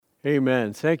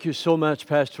Amen. Thank you so much,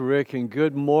 Pastor Rick, and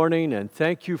good morning. And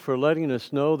thank you for letting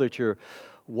us know that you're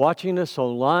watching us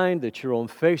online, that you're on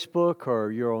Facebook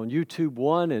or you're on YouTube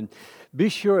One. And be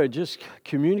sure and just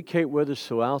communicate with us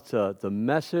throughout the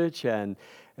message. And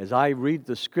as I read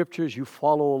the scriptures, you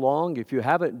follow along. If you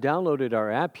haven't downloaded our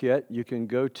app yet, you can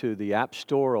go to the App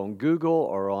Store on Google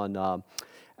or on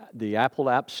the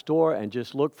Apple App Store and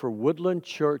just look for Woodland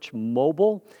Church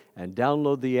Mobile and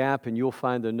download the app, and you'll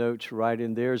find the notes right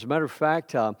in there. As a matter of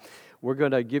fact, we're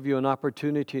going to give you an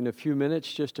opportunity in a few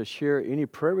minutes just to share any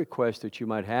prayer requests that you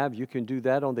might have. You can do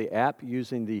that on the app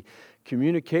using the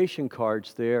communication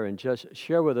cards there and just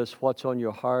share with us what's on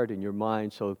your heart and your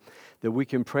mind so that we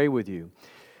can pray with you.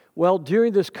 Well,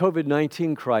 during this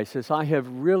COVID-19 crisis, I have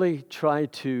really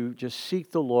tried to just seek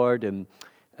the Lord and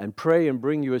pray and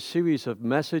bring you a series of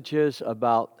messages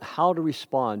about how to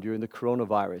respond during the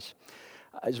coronavirus.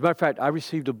 As a matter of fact, I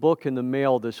received a book in the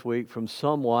mail this week from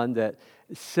someone that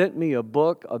sent me a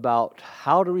book about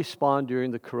how to respond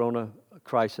during the corona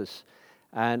crisis.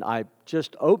 And I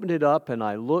just opened it up and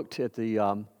I looked at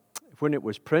when it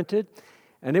was printed,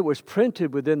 and it was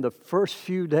printed within the first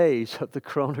few days of the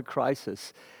corona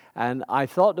crisis. And I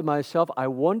thought to myself, I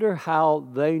wonder how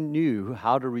they knew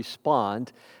how to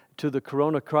respond to the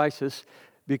corona crisis,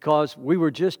 because we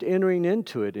were just entering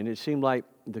into it, and it seemed like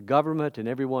the government and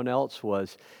everyone else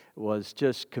was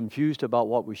just confused about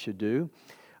what we should do.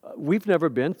 We've never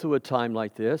been through a time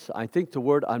like this. I think the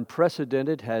word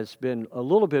unprecedented has been a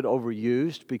little bit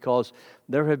overused because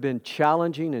there have been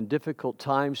challenging and difficult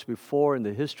times before in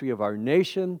the history of our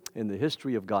nation, in the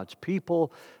history of God's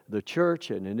people, the church,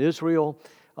 and in Israel.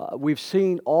 We've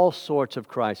seen all sorts of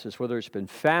crises, whether it's been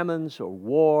famines or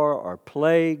war or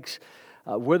plagues,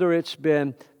 whether it's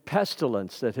been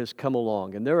pestilence that has come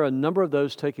along. And there are a number of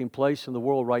those taking place in the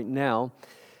world right now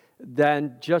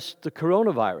than just the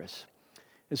coronavirus.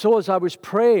 And so as I was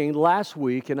praying last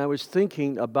week and I was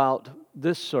thinking about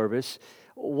this service,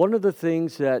 one of the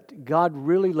things that God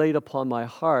really laid upon my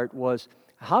heart was,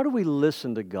 how do we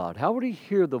listen to God? How would we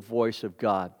hear the voice of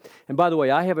God? And by the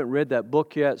way, I haven't read that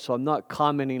book yet, so I'm not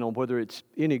commenting on whether it's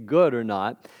any good or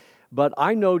not. But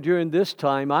I know during this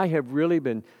time, I have really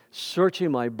been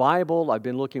searching my Bible. I've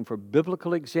been looking for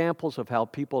biblical examples of how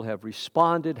people have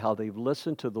responded, how they've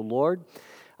listened to the Lord.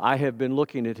 I have been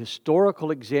looking at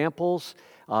historical examples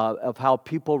of how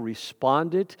people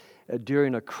responded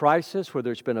during a crisis,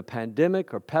 whether it's been a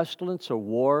pandemic or pestilence or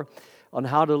war, on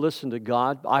how to listen to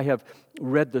God. I have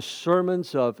read the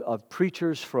sermons of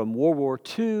preachers from World War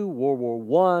II, World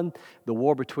War I, the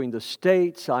war between the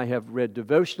states. I have read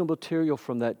devotional material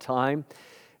from that time,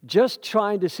 just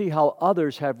trying to see how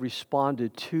others have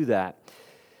responded to that.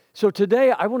 So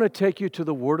today I want to take you to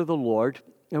the Word of the Lord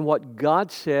and what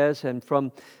God says, and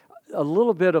from a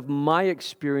little bit of my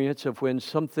experience of when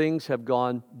some things have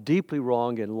gone deeply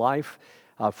wrong in life,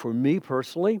 for me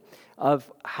personally,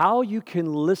 of how you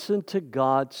can listen to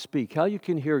God speak, how you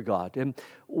can hear God. And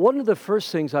one of the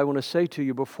first things I want to say to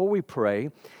you before we pray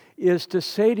is to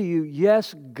say to you,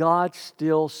 yes, God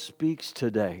still speaks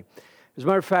today. As a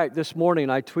matter of fact, this morning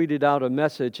I tweeted out a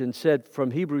message and said from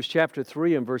Hebrews chapter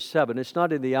 3 and verse 7, it's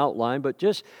not in the outline, but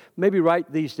just maybe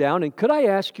write these down. And could I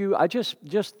ask you, I just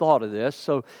thought of this,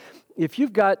 so if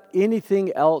you've got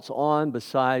anything else on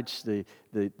besides the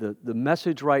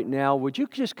message right now, would you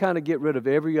just kind of get rid of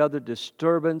every other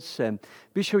disturbance and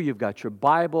be sure you've got your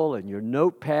Bible and your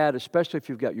notepad, especially if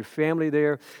you've got your family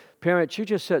there. Parents, you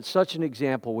just set such an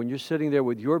example when you're sitting there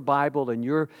with your Bible and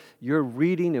you're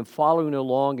reading and following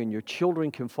along, and your children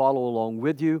can follow along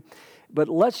with you. But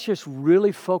let's just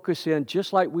really focus in,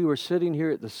 just like we were sitting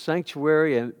here at the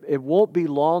sanctuary, and it won't be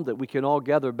long that we can all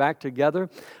gather back together.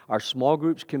 Our small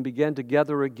groups can begin to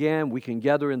gather again. We can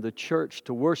gather in the church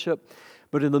to worship.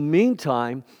 But in the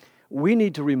meantime, we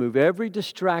need to remove every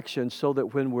distraction so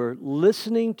that when we're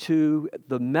listening to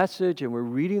the message and we're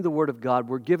reading the Word of God,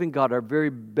 we're giving God our very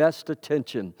best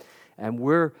attention. And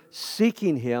we're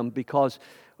seeking Him, because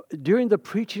during the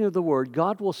preaching of the Word,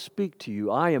 God will speak to you.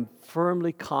 I am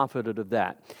firmly confident of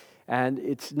that. And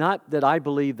it's not that I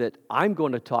believe that I'm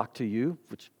going to talk to you,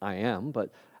 which I am,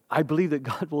 but I believe that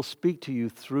God will speak to you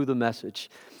through the message.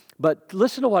 But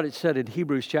listen to what it said in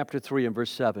Hebrews chapter 3 and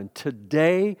verse 7.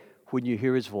 Today, when you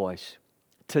hear His voice.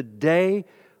 Today,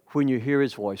 when you hear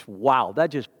His voice. Wow, that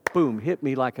just, boom, hit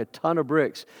me like a ton of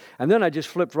bricks. And then I just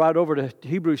flipped right over to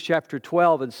Hebrews chapter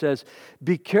 12 and says,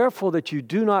 be careful that you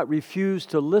do not refuse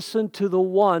to listen to the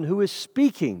one who is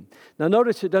speaking. Now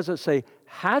notice it doesn't say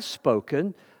has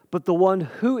spoken, but the one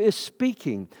who is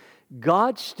speaking.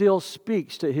 God still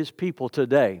speaks to His people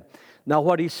today. Now,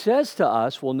 what He says to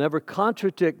us will never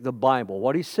contradict the Bible.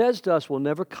 What He says to us will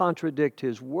never contradict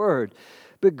His Word.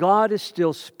 But God is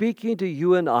still speaking to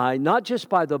you and I, not just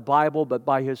by the Bible, but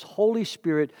by His Holy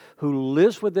Spirit who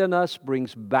lives within us,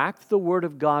 brings back the Word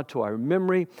of God to our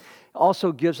memory,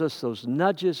 also gives us those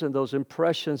nudges and those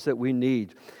impressions that we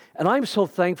need. And I'm so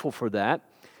thankful for that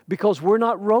because we're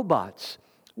not robots.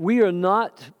 We are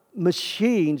not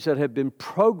machines that have been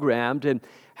programmed and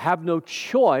have no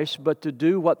choice but to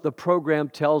do what the program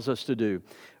tells us to do.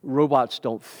 Robots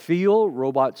don't feel,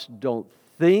 robots don't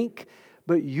think.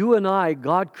 But you and I,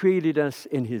 God created us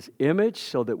in His image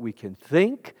so that we can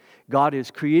think. God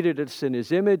has created us in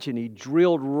His image, and He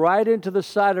drilled right into the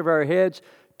side of our heads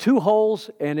 2 holes,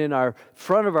 and in our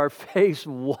front of our face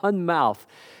 1 mouth.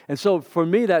 And so for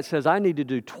me, that says I need to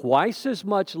do twice as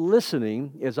much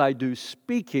listening as I do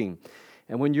speaking.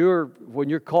 And when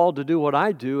you're called to do what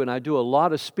I do, and I do a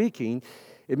lot of speaking,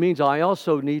 it means I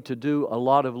also need to do a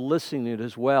lot of listening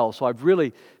as well. So I've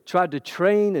really tried to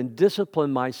train and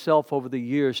discipline myself over the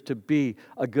years to be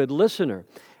a good listener.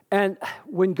 And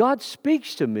when God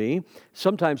speaks to me,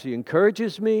 sometimes He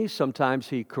encourages me, sometimes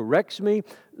He corrects me,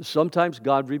 sometimes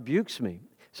God rebukes me.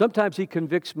 Sometimes He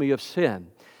convicts me of sin.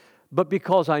 But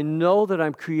because I know that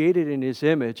I'm created in His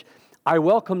image, I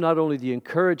welcome not only the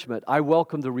encouragement, I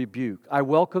welcome the rebuke, I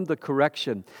welcome the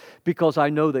correction, because I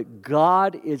know that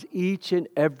God is each and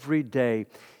every day,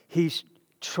 He's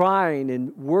trying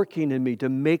and working in me to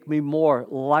make me more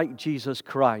like Jesus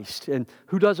Christ. And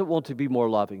who doesn't want to be more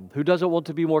loving? Who doesn't want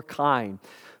to be more kind?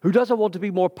 Who doesn't want to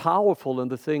be more powerful in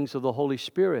the things of the Holy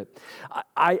Spirit?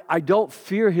 I don't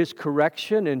fear His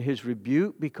correction and His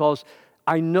rebuke because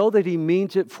I know that He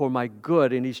means it for my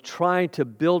good, and He's trying to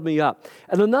build me up.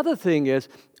 And another thing is,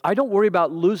 I don't worry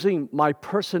about losing my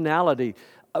personality.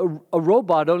 A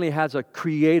robot only has a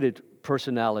created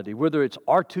personality, whether it's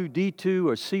R2-D2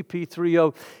 or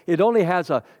CP3O. It only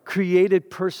has a created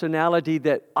personality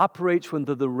that operates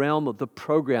within the realm of the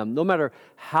program, no matter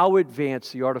how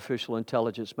advanced the artificial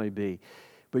intelligence may be.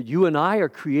 But you and I are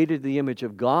created in the image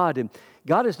of God, and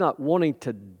God is not wanting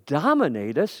to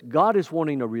dominate us. God is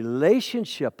wanting a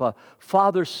relationship, a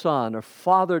father-son or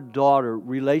father-daughter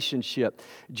relationship.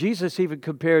 Jesus even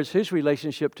compares His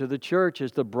relationship to the church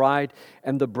as the bride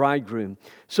and the bridegroom.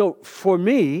 So for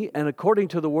me, and according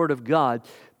to the Word of God,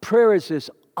 prayer is this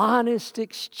honest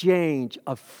exchange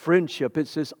of friendship.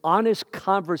 It's this honest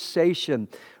conversation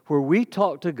where we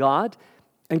talk to God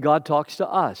and God talks to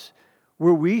us,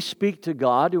 where we speak to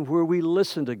God and where we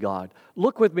listen to God.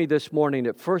 Look with me this morning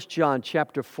at 1 John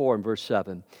chapter 4 and verse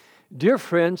 7. Dear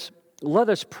friends, let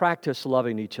us practice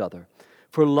loving each other.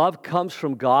 For love comes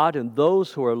from God, and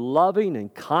those who are loving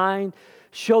and kind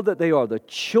show that they are the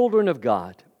children of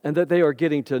God and that they are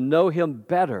getting to know Him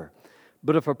better.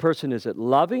 But if a person isn't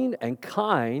loving and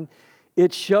kind,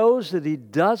 it shows that he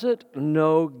doesn't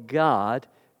know God.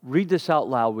 Read this out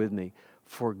loud with me.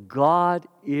 For God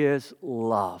is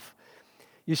love.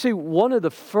 You see, one of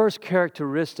the first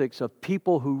characteristics of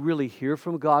people who really hear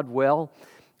from God well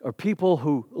are people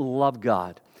who love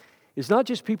God. It's not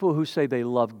just people who say they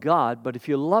love God, but if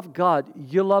you love God,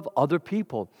 you love other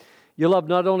people. You love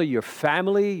not only your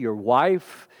family, your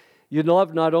wife, you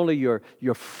love not only your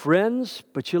friends,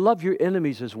 but you love your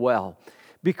enemies as well.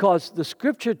 Because the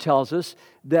Scripture tells us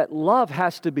that love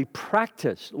has to be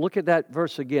practiced. Look at that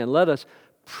verse again. Let us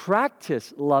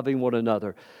practice loving one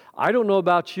another. I don't know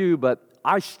about you, but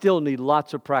I still need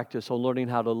lots of practice on learning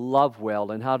how to love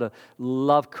well and how to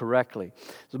love correctly.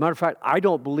 As a matter of fact, I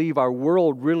don't believe our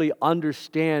world really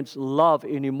understands love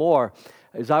anymore.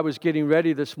 As I was getting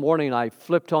ready this morning, I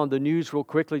flipped on the news real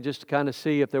quickly just to kind of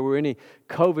see if there were any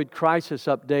COVID crisis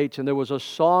updates, and there was a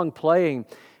song playing,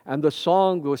 and the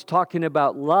song was talking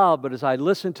about love, but as I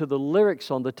listened to the lyrics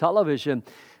on the television,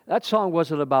 that song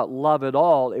wasn't about love at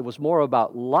all. It was more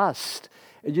about lust.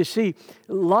 And you see,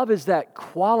 love is that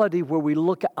quality where we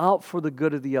look out for the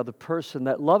good of the other person.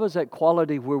 That love is that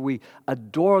quality where we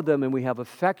adore them and we have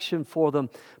affection for them,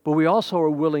 but we also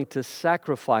are willing to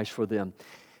sacrifice for them.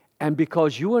 And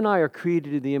because you and I are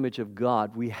created in the image of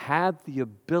God, we have the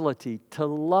ability to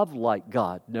love like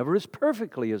God. Never as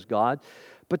perfectly as God,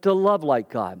 but to love like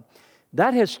God.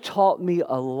 That has taught me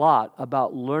a lot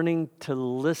about learning to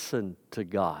listen to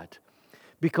God.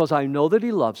 Because I know that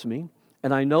He loves me,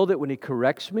 and I know that when He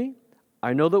corrects me,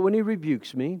 I know that when He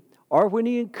rebukes me, or when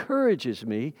He encourages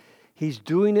me, He's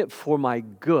doing it for my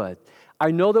good.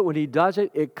 I know that when He does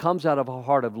it, it comes out of a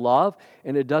heart of love,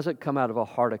 and it doesn't come out of a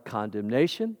heart of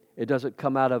condemnation. It doesn't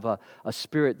come out of a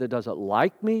spirit that doesn't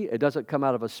like me. It doesn't come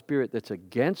out of a spirit that's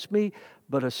against me,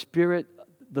 but a spirit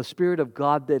the Spirit of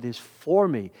God that is for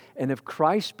me. And if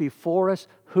Christ be for us,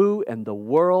 who in the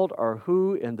world or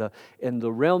who in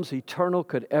the realms eternal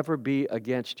could ever be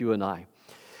against you and I?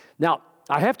 Now,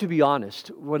 I have to be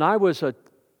honest. When I was a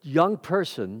young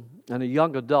person and a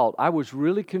young adult, I was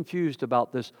really confused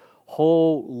about this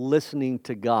whole listening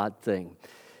to God thing.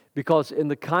 Because in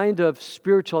the kind of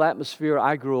spiritual atmosphere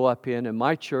I grew up in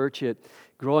my church,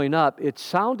 growing up, it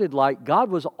sounded like God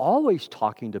was always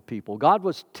talking to people. God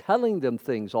was telling them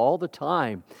things all the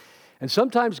time. And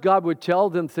sometimes God would tell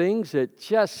them things that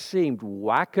just seemed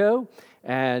wacko,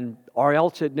 or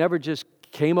else it never just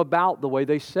came about the way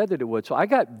they said that it would. So I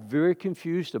got very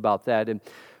confused about that. And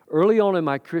early on in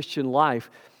my Christian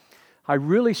life, I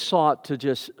really sought to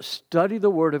just study the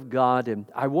Word of God, and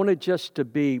I wanted just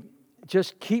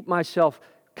keep myself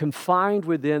confined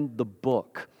within the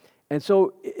book. And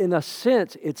so, in a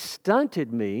sense, it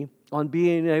stunted me on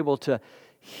being able to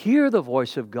hear the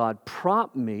voice of God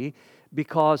prompt me,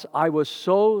 because I was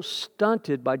so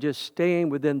stunted by just staying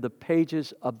within the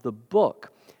pages of the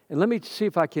book. And let me see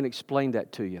if I can explain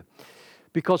that to you.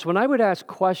 Because when I would ask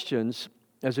questions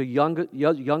as a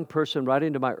young person right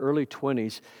into my early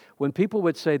 20s, when people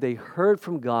would say they heard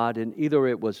from God and either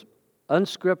it was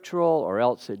unscriptural or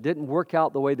else it didn't work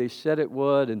out the way they said it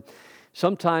would, and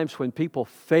sometimes when people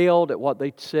failed at what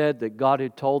they said that God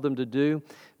had told them to do,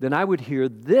 then I would hear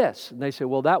this, and they say,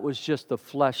 well, that was just the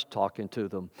flesh talking to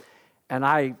them. And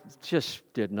I just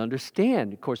didn't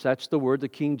understand. Of course, that's the word the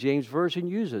King James Version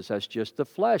uses. That's just the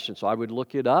flesh. And so I would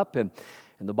look it up, and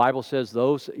the Bible says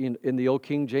those in the old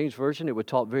King James Version, it would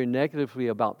talk very negatively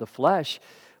about the flesh.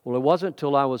 Well, it wasn't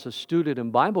until I was a student in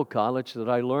Bible college that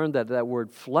I learned that word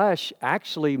flesh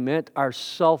actually meant our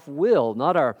self-will,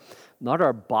 not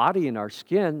our body and our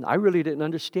skin. I really didn't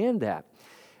understand that.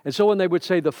 And so when they would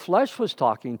say the flesh was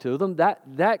talking to them,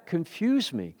 that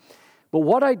confused me. But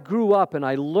what I grew up and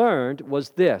I learned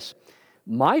was this: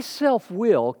 my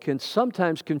self-will can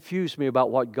sometimes confuse me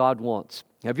about what God wants.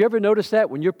 Have you ever noticed that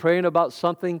when you're praying about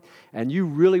something and you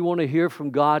really want to hear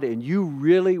from God and you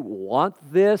really want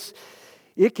this?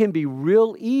 It can be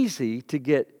real easy to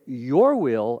get your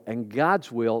will and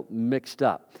God's will mixed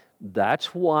up.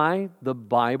 That's why the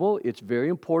Bible, it's very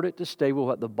important to stay with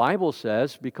what the Bible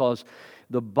says, because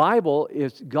the Bible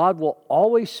is, God will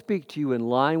always speak to you in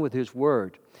line with His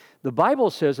Word. The Bible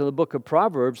says in the book of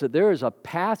Proverbs that there is a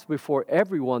path before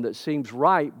everyone that seems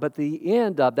right, but the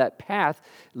end of that path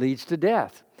leads to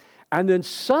death. And then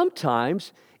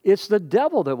sometimes it's the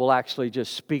devil that will actually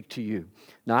just speak to you.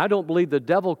 Now, I don't believe the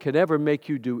devil can ever make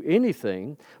you do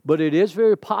anything, but it is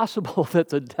very possible that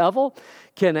the devil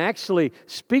can actually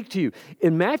speak to you.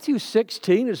 In Matthew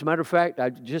 16, as a matter of fact,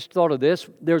 I just thought of this,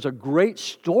 there's a great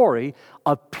story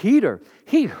of Peter.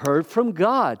 He heard from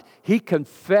God. He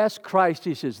confessed Christ.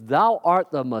 He says, "Thou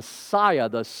art the Messiah,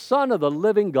 the Son of the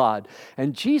living God."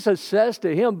 And Jesus says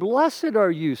to him, "Blessed are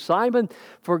you, Simon,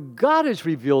 for God has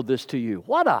revealed this to you."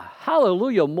 What a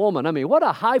hallelujah moment. I mean, what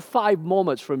a high five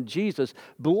moments from Jesus.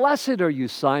 "Blessed are you,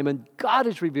 Simon. God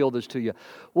has revealed this to you."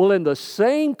 Well, in the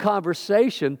same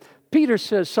conversation, Peter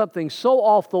says something so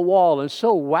off the wall and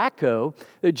so wacko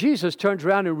that Jesus turns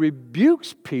around and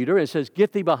rebukes Peter and says,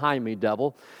 "Get thee behind me,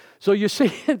 devil." So you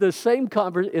see, in the same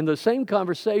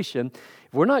conversation,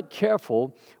 if we're not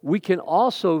careful, we can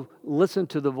also listen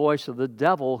to the voice of the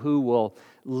devil, who will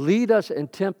lead us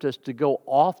and tempt us to go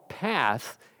off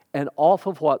path and off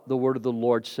of what the word of the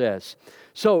Lord says.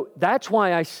 So that's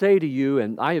why I say to you,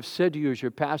 and I have said to you as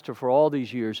your pastor for all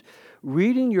these years,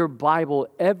 reading your Bible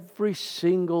every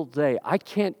single day. I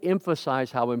can't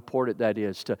emphasize how important that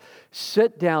is, to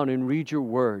sit down and read your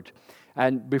word.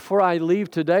 And before I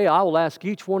leave today, I'll ask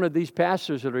each one of these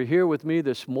pastors that are here with me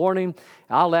this morning,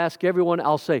 I'll ask everyone,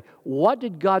 I'll say, what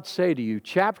did God say to you?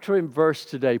 Chapter and verse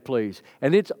today, please.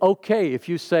 And it's okay if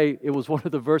you say it was one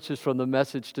of the verses from the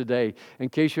message today, in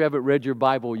case you haven't read your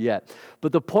Bible yet.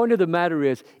 But the point of the matter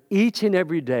is, each and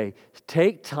every day,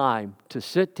 take time to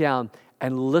sit down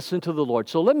and listen to the Lord.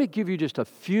 So let me give you just a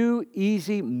few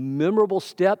easy, memorable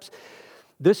steps.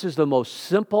 This is the most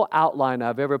simple outline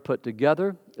I've ever put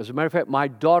together. As a matter of fact, my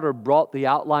daughter brought the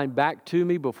outline back to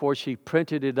me before she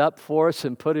printed it up for us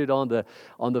and put it on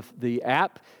the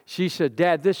app. She said,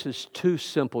 "Dad, this is too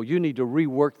simple. You need to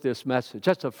rework this message."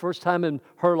 That's the first time in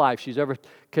her life she's ever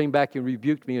came back and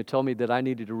rebuked me and told me that I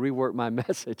needed to rework my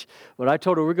message. But I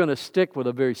told her we're going to stick with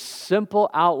a very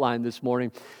simple outline this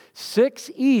morning.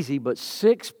 6 easy but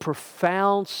 6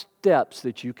 profound steps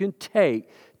that you can take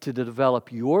to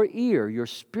develop your ear, your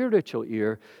spiritual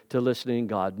ear, to listening to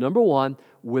God. Number 1,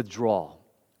 withdrawal.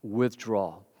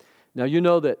 Withdrawal. Now, you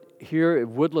know that here at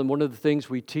Woodland, one of the things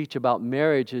we teach about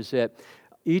marriage is that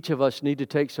each of us need to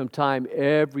take some time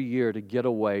every year to get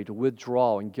away, to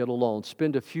withdraw and get alone.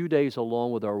 Spend a few days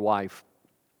alone with our wife.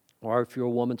 Or if you're a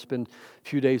woman, spend a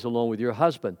few days alone with your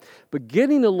husband. But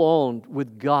getting alone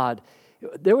with God,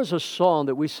 there was a song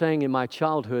that we sang in my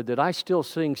childhood that I still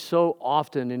sing so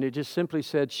often, and it just simply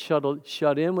said,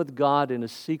 shut in with God in a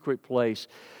secret place,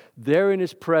 there in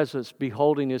His presence,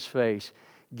 beholding His face,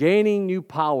 gaining new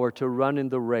power to run in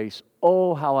the race.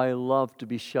 Oh, how I love to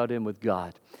be shut in with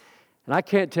God. And I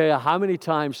can't tell you how many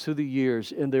times through the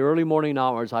years, in the early morning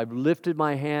hours, I've lifted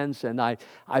my hands and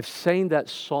I've sang that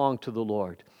song to the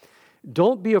Lord.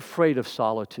 Don't be afraid of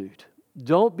solitude.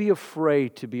 Don't be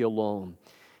afraid to be alone.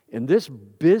 In this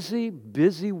busy,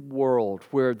 busy world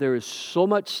where there is so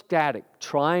much static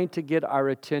trying to get our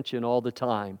attention all the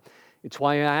time, it's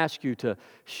why I ask you to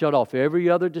shut off every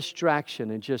other distraction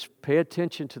and just pay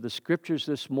attention to the Scriptures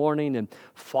this morning and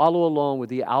follow along with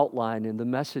the outline in the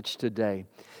message today.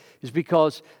 Is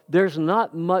because there's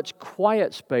not much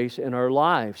quiet space in our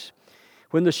lives.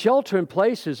 When the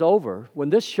shelter-in-place is over, when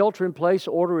this shelter-in-place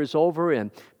order is over and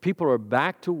people are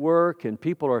back to work and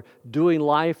people are doing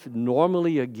life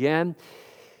normally again,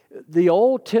 the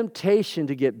old temptation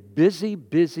to get busy,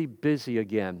 busy, busy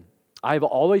again. I've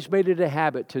always made it a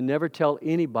habit to never tell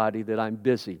anybody that I'm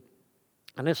busy.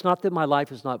 And it's not that my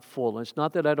life is not full. And it's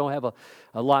not that I don't have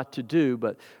a lot to do.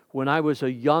 But when I was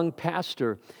a young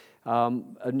pastor, a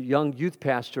young youth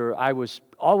pastor, I was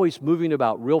always moving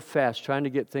about real fast, trying to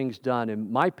get things done.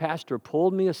 And my pastor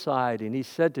pulled me aside and he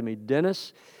said to me,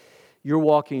 Dennis, you're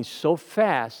walking so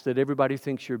fast that everybody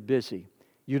thinks you're busy.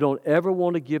 You don't ever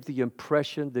want to give the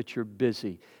impression that you're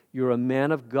busy. You're a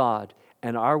man of God,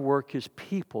 and our work is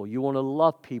people. You want to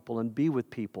love people and be with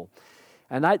people.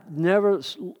 And I never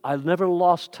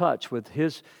lost touch with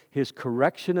his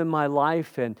correction in my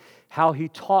life and how he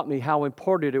taught me how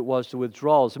important it was to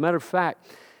withdraw. As a matter of fact,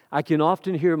 I can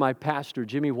often hear my pastor,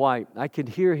 Jimmy White, I can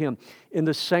hear him in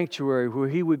the sanctuary where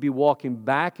he would be walking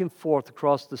back and forth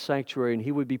across the sanctuary and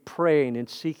he would be praying and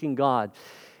seeking God.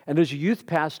 And as a youth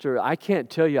pastor, I can't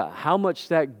tell you how much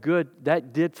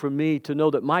that did for me to know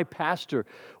that my pastor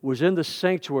was in the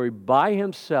sanctuary by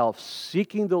himself,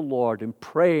 seeking the Lord and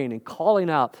praying and calling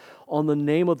out on the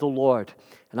name of the Lord.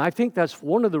 And I think that's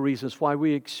one of the reasons why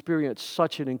we experienced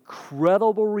such an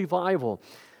incredible revival.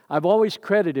 I've always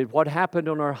credited what happened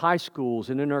in our high schools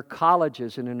and in our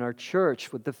colleges and in our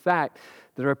church with the fact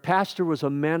that our pastor was a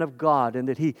man of God and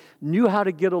that he knew how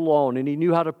to get alone and he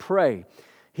knew how to pray.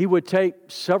 He would take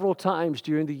several times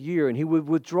during the year and he would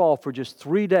withdraw for just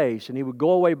 3 days and he would go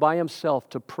away by himself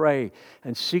to pray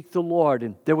and seek the Lord.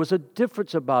 And there was a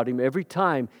difference about him every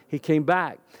time he came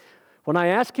back. When I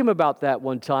asked him about that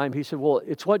one time, he said, well,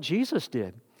 it's what Jesus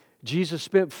did. Jesus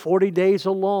spent 40 days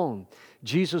alone.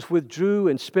 Jesus withdrew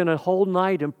and spent a whole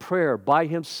night in prayer by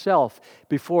himself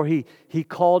before he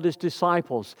called his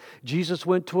disciples. Jesus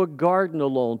went to a garden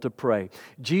alone to pray.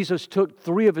 Jesus took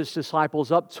 3 of his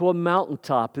disciples up to a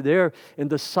mountaintop. There in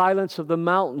the silence of the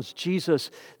mountains,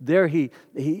 Jesus, there he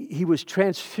was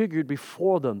transfigured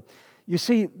before them. You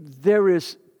see, there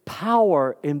is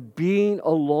power in being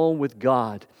alone with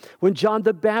God. When John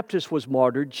the Baptist was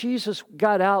martyred, Jesus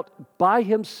got out by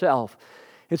himself.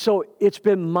 And so it's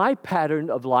been my pattern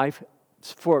of life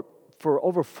for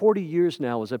over 40 years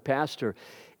now as a pastor.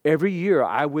 Every year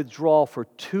I withdraw for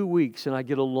 2 weeks and I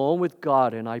get alone with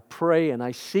God and I pray and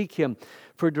I seek Him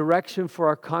for direction for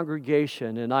our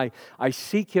congregation and I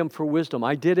seek Him for wisdom.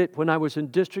 I did it when I was in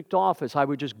district office. I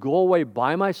would just go away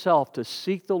by myself to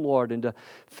seek the Lord and to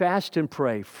fast and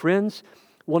pray. Friends,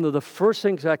 one of the first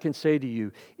things I can say to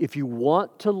you, if you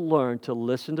want to learn to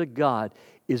listen to God,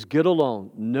 is get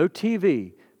alone. No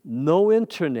TV, no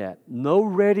internet, no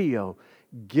radio.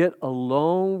 Get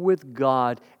alone with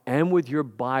God and with your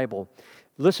Bible.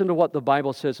 Listen to what the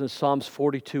Bible says in Psalms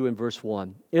 42 and verse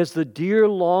 1. As the deer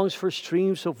longs for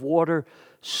streams of water,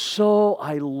 so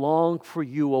I long for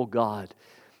you, O God.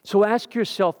 So ask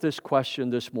yourself this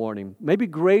question this morning. Maybe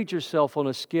grade yourself on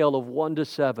a scale of 1 to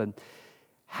 7.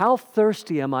 How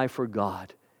thirsty am I for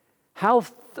God? How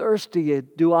thirsty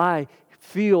do I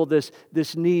feel this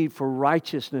need for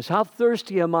righteousness? How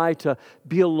thirsty am I to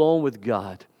be alone with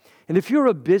God? And if you're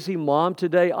a busy mom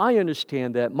today, I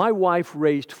understand that. My wife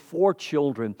raised 4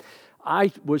 children.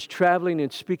 I was traveling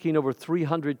and speaking over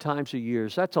 300 times a year.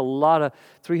 So that's a lot of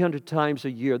 300 times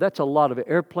a year. That's a lot of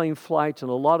airplane flights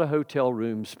and a lot of hotel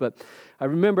rooms. But I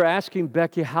remember asking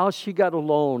Becky how she got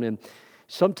alone, and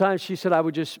sometimes she said I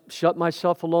would just shut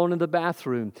myself alone in the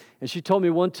bathroom. And she told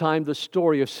me one time the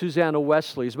story of Susanna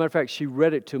Wesley. As a matter of fact, she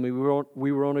read it to me.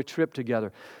 We were on a trip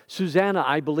together. Susanna,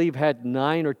 I believe, had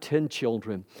 9 or 10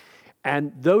 children.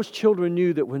 And those children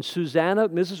knew that when Susanna,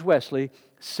 Mrs. Wesley,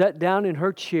 sat down in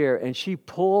her chair and she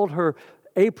pulled her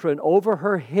apron over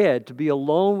her head to be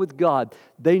alone with God,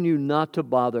 they knew not to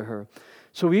bother her.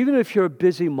 So even if you're a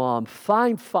busy mom,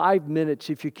 find 5 minutes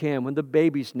if you can when the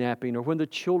baby's napping or when the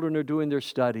children are doing their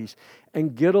studies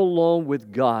and get alone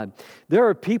with God. There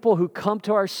are people who come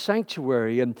to our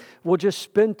sanctuary and will just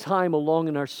spend time alone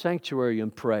in our sanctuary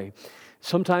and pray.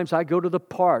 Sometimes I go to the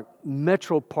park.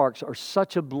 Metro parks are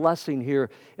such a blessing here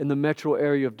in the metro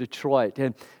area of Detroit.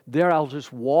 And there I'll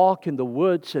just walk in the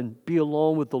woods and be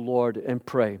alone with the Lord and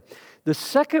pray. The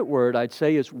second word I'd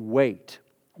say is wait.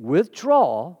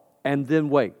 Withdraw and then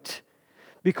wait.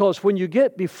 Because when you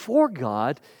get before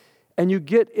God and you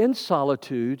get in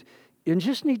solitude, you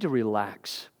just need to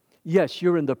relax. Yes,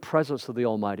 you're in the presence of the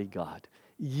Almighty God.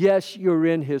 Yes, you're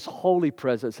in His holy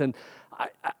presence. And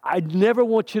I never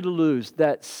want you to lose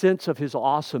that sense of His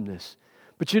awesomeness.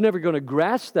 But you're never going to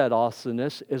grasp that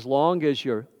awesomeness as long as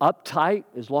you're uptight,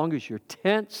 as long as you're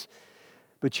tense.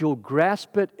 But you'll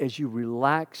grasp it as you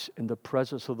relax in the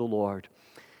presence of the Lord.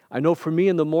 I know for me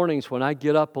in the mornings when I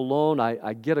get up alone,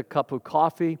 I get a cup of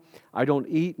coffee. I don't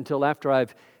eat until after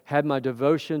I've had my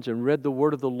devotions and read the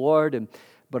Word of the Lord.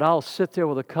 But I'll sit there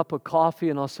with a cup of coffee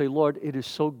and I'll say, Lord, it is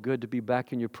so good to be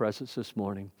back in your presence this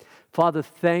morning. Father,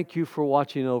 thank you for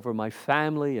watching over my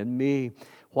family and me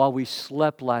while we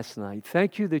slept last night.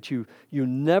 Thank you that you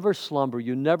never slumber,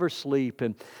 you never sleep.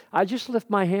 And I just lift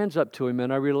my hands up to Him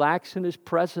and I relax in His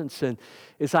presence. And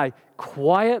as I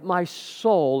quiet my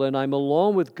soul and I'm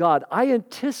alone with God, I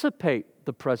anticipate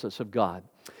the presence of God.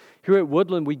 Here at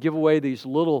Woodland, we give away these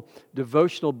little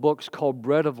devotional books called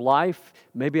Bread of Life.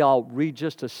 Maybe I'll read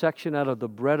just a section out of the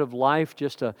Bread of Life,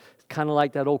 just to kind of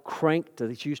like that old crank that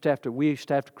we used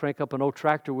to have to crank up an old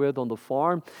tractor with on the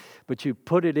farm. But you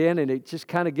put it in, and it just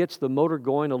kind of gets the motor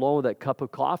going along with that cup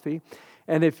of coffee.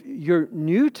 And if you're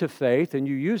new to faith and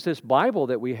you use this Bible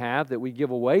that we have, that we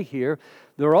give away here,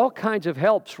 there are all kinds of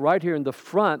helps right here in the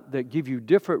front that give you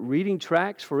different reading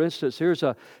tracks. For instance, here's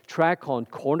a track on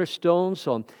cornerstones,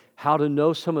 on how to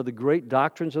know some of the great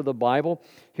doctrines of the Bible.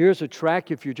 Here's a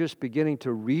track if you're just beginning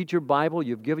to read your Bible,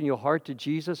 you've given your heart to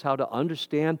Jesus, how to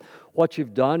understand what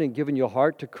you've done and given your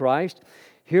heart to Christ.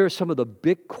 Here are some of the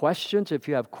big questions if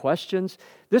you have questions.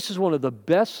 This is one of the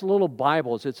best little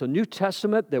Bibles. It's a New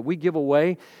Testament that we give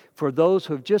away for those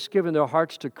who have just given their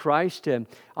hearts to Christ. And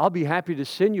I'll be happy to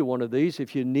send you one of these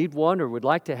if you need one or would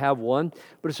like to have one.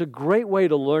 But it's a great way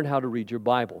to learn how to read your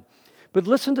Bible. But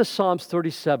listen to Psalms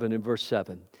 37 in verse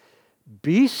 7.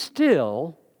 Be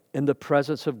still in the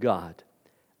presence of God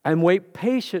and wait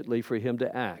patiently for Him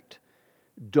to act.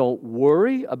 Don't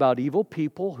worry about evil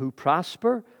people who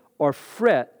prosper or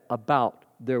fret about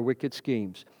their wicked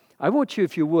schemes. I want you,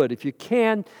 if you would, if you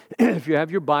can, if you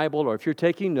have your Bible or if you're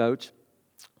taking notes,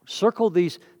 circle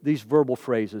these verbal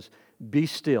phrases. Be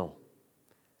still.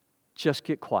 Just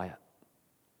get quiet.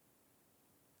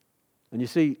 And you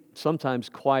see, sometimes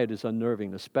quiet is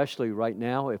unnerving, especially right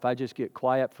now. If I just get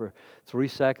quiet for 3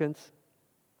 seconds,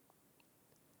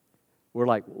 we're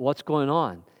like, what's going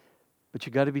on? But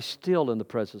you got to be still in the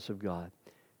presence of God.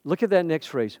 Look at that next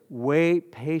phrase,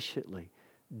 wait patiently.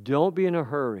 Don't be in a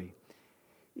hurry.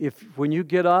 When you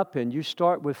get up and you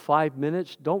start with 5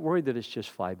 minutes, don't worry that it's just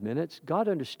 5 minutes. God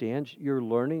understands you're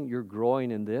learning, you're growing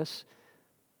in this.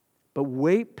 But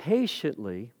wait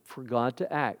patiently for God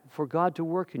to act, for God to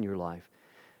work in your life.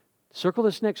 Circle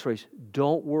this next phrase,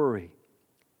 don't worry.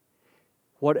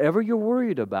 Whatever you're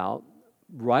worried about,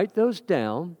 write those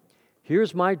down.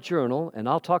 Here's my journal, and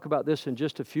I'll talk about this in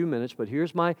just a few minutes, but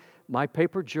here's my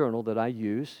paper journal that I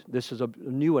use. This is a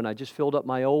new one. I just filled up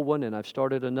my old one, and I've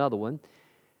started another one.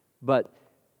 But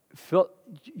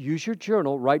use your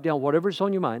journal, write down whatever's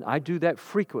on your mind. I do that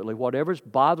frequently. Whatever's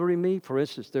bothering me, for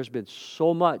instance, there's been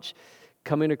so much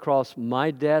coming across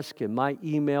my desk and my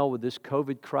email with this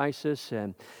COVID crisis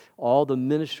and all the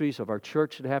ministries of our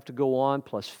church that have to go on,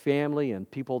 plus family and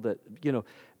people that,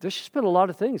 there's just been a lot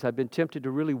of things I've been tempted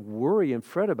to really worry and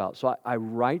fret about. So I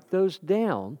write those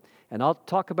down, and I'll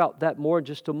talk about that more in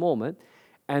just a moment.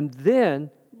 And then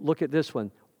look at this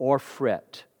one, or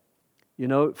fret.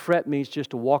 Fret means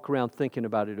just to walk around thinking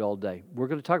about it all day. We're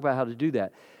going to talk about how to do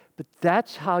that. But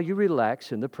that's how you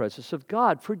relax in the presence of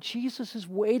God, for Jesus is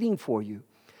waiting for you.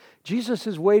 Jesus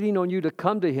is waiting on you to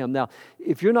come to Him. Now,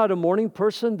 if you're not a morning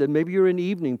person, then maybe you're an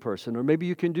evening person, or maybe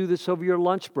you can do this over your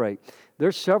lunch break.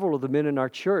 There's several of the men in our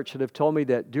church that have told me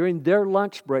that during their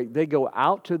lunch break, they go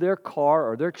out to their car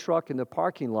or their truck in the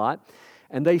parking lot,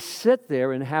 and they sit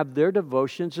there and have their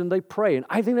devotions and they pray. And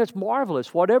I think that's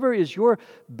marvelous. Whatever is your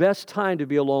best time to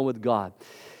be alone with God.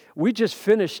 We just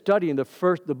finished studying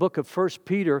the book of 1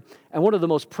 Peter, and one of the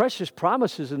most precious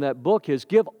promises in that book is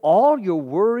give all your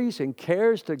worries and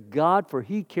cares to God, for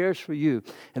He cares for you.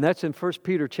 And that's in 1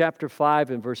 Peter chapter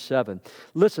 5 and verse 7.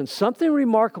 Listen, something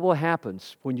remarkable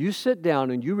happens when you sit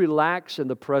down and you relax in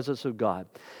the presence of God.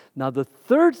 Now, the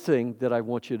third thing that I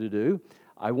want you to do,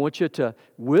 I want you to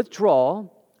withdraw.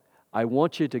 I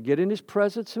want you to get in His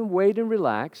presence and wait and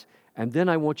relax, and then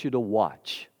I want you to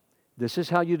watch. This is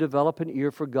how you develop an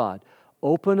ear for God.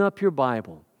 Open up your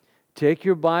Bible. Take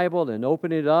your Bible and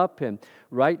open it up. And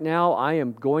right now I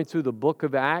am going through the book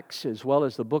of Acts as well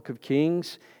as the book of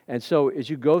Kings. And so as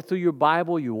you go through your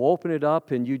Bible, you open it up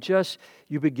and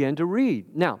you begin to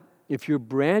read. Now, if you're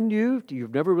brand new,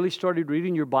 you've never really started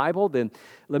reading your Bible, then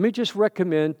let me just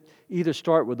recommend either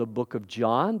start with the book of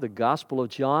John, the Gospel of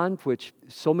John, which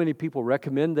so many people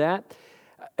recommend that.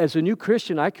 As a new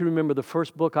Christian, I can remember the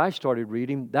first book I started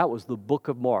reading. That was the book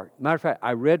of Mark. Matter of fact,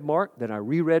 I read Mark, then I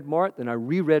reread Mark, then I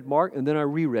reread Mark, and then I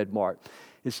reread Mark.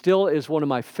 It still is one of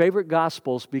my favorite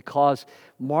Gospels because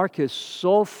Mark is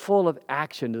so full of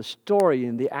action. The story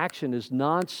and the action is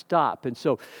nonstop. And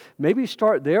so maybe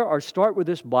start there or start with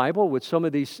this Bible with some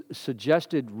of these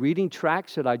suggested reading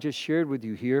tracks that I just shared with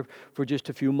you here for just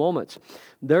a few moments.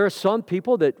 There are some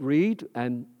people that read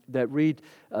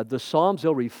the Psalms.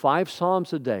 They'll read 5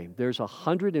 Psalms a day. There's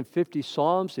 150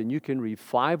 Psalms, and you can read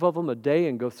 5 of them a day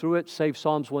and go through it. Save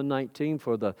Psalms 119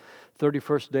 for the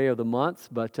 31st day of the month.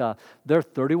 But there are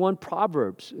 31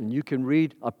 Proverbs, and you can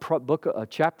read a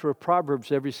chapter of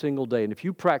Proverbs every single day. And if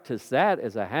you practice that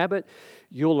as a habit,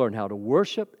 you'll learn how to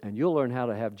worship, and you'll learn how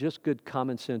to have just good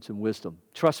common sense and wisdom.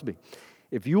 Trust me,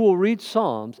 if you will read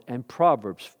Psalms and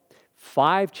Proverbs,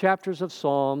 5 chapters of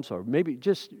Psalms, or maybe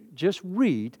just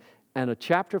read, and a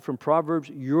chapter from Proverbs,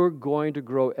 you're going to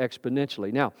grow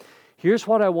exponentially. Now, here's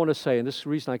what I want to say, and this is the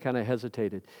reason I kind of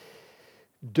hesitated.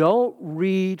 Don't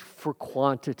read for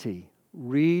quantity.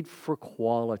 Read for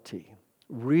quality.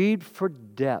 Read for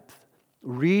depth.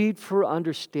 Read for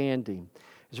understanding.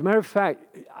 As a matter of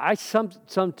fact, I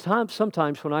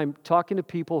sometimes when I'm talking to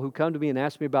people who come to me and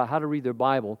ask me about how to read their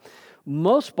Bible,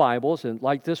 most Bibles, and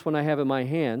like this one I have in my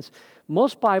hands,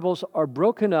 most Bibles are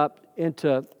broken up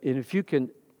into, and if you can,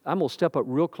 I'm going to step up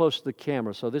real close to the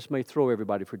camera, so this may throw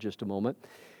everybody for just a moment,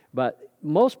 but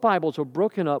most Bibles are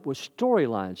broken up with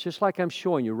storylines, just like I'm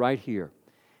showing you right here.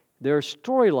 There are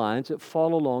storylines that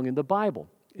follow along in the Bible,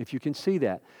 if you can see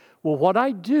that. Well, what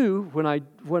I do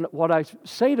what I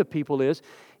say to people is,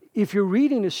 if you're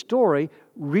reading a story,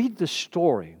 read the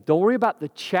story. Don't worry about the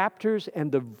chapters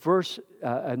and the verse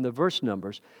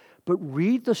numbers, but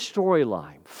read the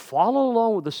storyline. Follow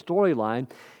along with the storyline,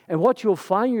 and what you'll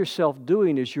find yourself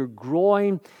doing is you're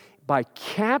growing by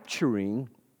capturing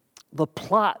the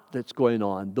plot that's going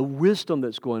on, the wisdom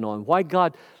that's going on, why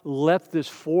God left this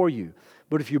for you.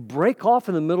 But if you break off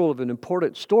in the middle of an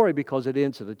important story because it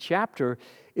ends at a chapter,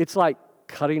 it's like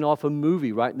cutting off a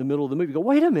movie right in the middle of the movie. You go,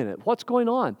 wait a minute, what's going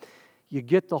on? You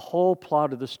get the whole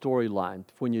plot of the storyline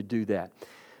when you do that.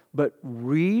 But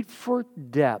read for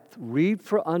depth, read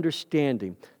for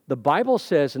understanding. The Bible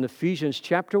says in Ephesians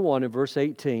chapter 1 and verse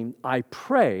 18, I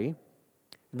pray.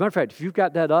 As a matter of fact, if you've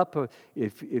got that up, or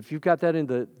if you've got that in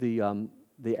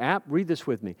the app, read this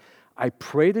with me. I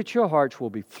pray that your hearts will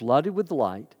be flooded with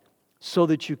light so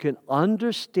that you can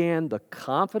understand the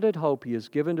confident hope He has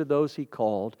given to those He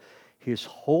called, His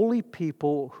holy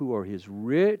people who are His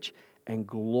rich and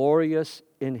glorious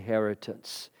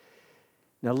inheritance.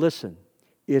 Now listen,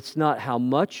 it's not how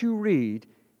much you read,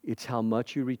 it's how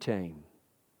much you retain.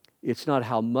 It's not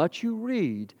how much you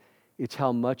read, it's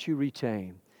how much you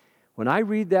retain. When I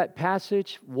read that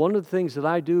passage, one of the things that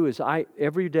I do is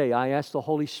every day I ask the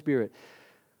Holy Spirit,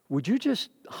 would you just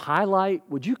highlight,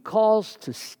 would you cause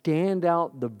to stand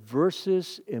out the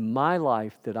verses in my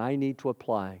life that I need to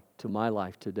apply to my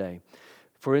life today?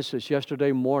 For instance,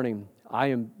 yesterday morning, I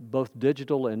am both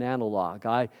digital and analog.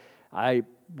 I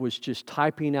was just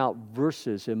typing out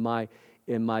verses in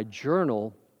my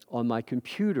journal on my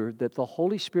computer that the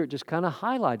Holy Spirit just kind of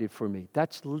highlighted for me.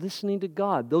 That's listening to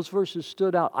God. Those verses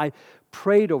stood out. I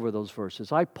prayed over those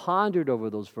verses. I pondered over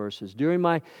those verses. During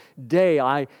my day,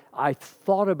 I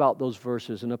thought about those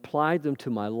verses and applied them to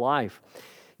my life.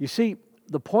 You see,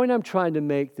 the point I'm trying to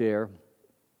make there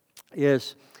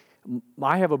is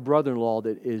I have a brother-in-law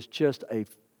that is just a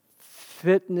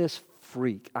fitness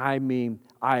freak. I mean,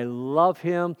 I love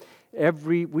him.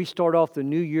 We start off the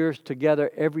New Year's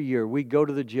together every year. We go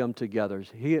to the gym together.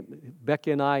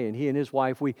 Becky and I, and he and his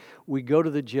wife, we go to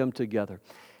the gym together.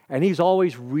 And he's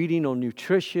always reading on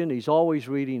nutrition. He's always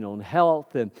reading on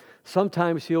health. And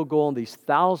sometimes he'll go on these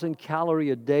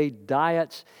 1,000-calorie-a-day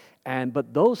diets.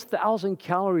 But those 1,000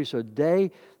 calories a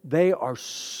day, they are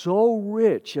so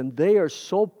rich and they are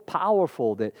so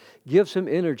powerful that gives him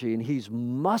energy. And he's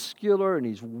muscular and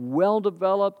he's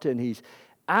well-developed and he's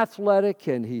athletic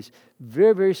and he's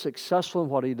very, very successful in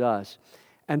what he does.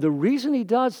 And the reason he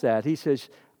does that, he says,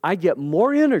 I get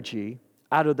more energy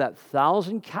out of that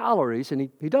 1,000 calories. And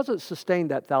he doesn't sustain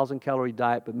that 1,000-calorie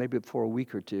diet, but maybe for a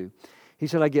week or two. He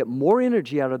said, I get more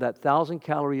energy out of that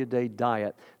 1,000-calorie-a-day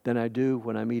diet than I do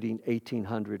when I'm eating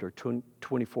 1,800 or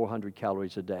 2,400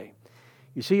 calories a day.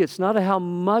 You see, it's not how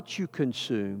much you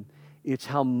consume, it's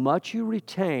how much you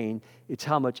retain, it's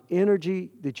how much energy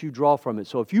that you draw from it.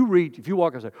 So if you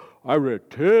walk and say, I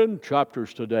read 10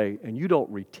 chapters today, and you don't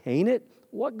retain it,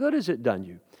 what good has it done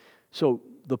you? So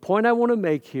the point I want to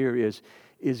make here is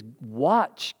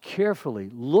watch carefully.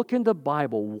 Look in the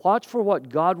Bible. Watch for what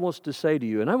God wants to say to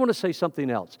you. And I want to say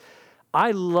something else.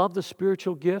 I love the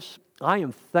spiritual gifts. I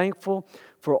am thankful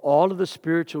for all of the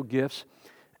spiritual gifts.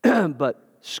 But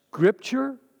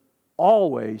Scripture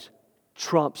always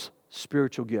trumps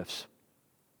spiritual gifts.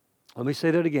 Let me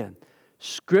say that again.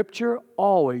 Scripture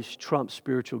always trumps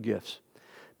spiritual gifts.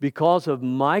 Because of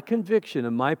my conviction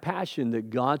and my passion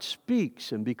that God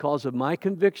speaks, and because of my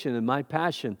conviction and my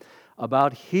passion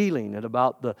about healing and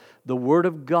about the Word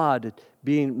of God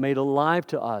being made alive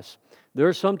to us, there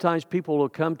are sometimes people who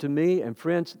come to me, and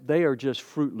friends, they are just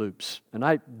Fruit Loops. And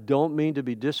I don't mean to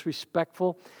be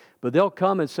disrespectful, but they'll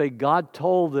come and say, God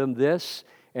told them this,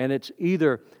 and it's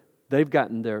either they've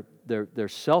gotten their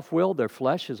self-will, their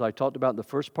flesh, as I talked about in the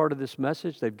first part of this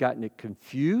message, they've gotten it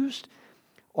confused,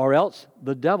 or else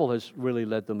the devil has really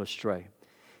led them astray.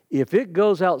 If it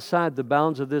goes outside the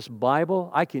bounds of this Bible,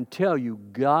 I can tell you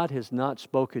God has not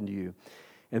spoken to you.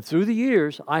 And through the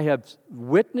years, I have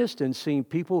witnessed and seen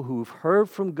people who've heard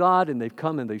from God, and they've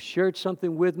come and they've shared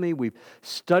something with me. We've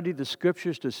studied the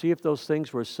Scriptures to see if those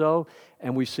things were so,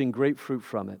 and we've seen great fruit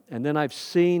from it. And then I've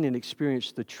seen and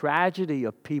experienced the tragedy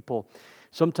of people,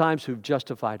 sometimes who've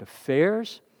justified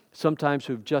affairs, sometimes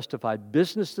who've justified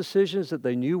business decisions that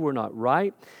they knew were not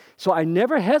right. So I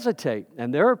never hesitate.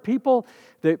 And there are people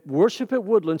that worship at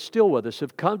Woodland still with us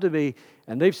have come to me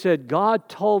and they've said, God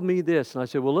told me this. And I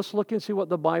said, well, let's look and see what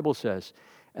the Bible says.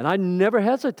 And I never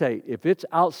hesitate. If it's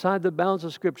outside the bounds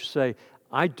of Scripture, say,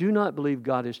 I do not believe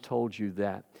God has told you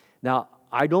that. Now,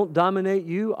 I don't dominate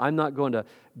you. I'm not going to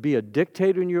be a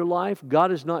dictator in your life.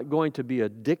 God is not going to be a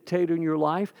dictator in your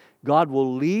life. God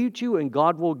will lead you and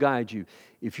God will guide you.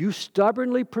 If you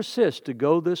stubbornly persist to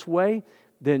go this way,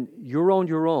 then you're on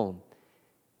your own.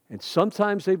 And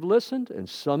sometimes they've listened and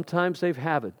sometimes they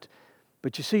haven't.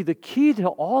 But you see, the key to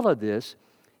all of this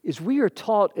is we are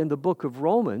taught in the book of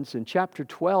Romans in chapter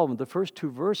 12, in the first 2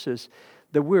 verses,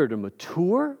 that we are to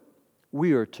mature,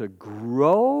 we are to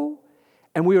grow,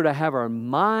 and we are to have our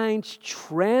minds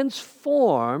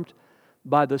transformed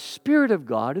by the Spirit of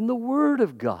God and the Word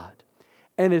of God.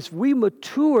 And as we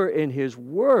mature in His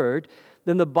Word,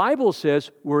 then the Bible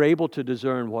says we're able to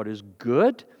discern what is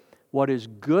good. What is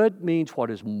good means what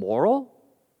is moral.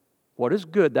 What is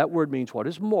good, that word means what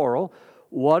is moral.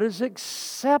 What is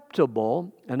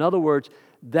acceptable, in other words,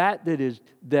 that is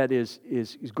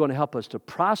going to help us to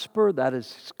prosper, that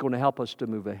is going to help us to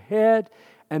move ahead.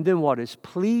 And then what is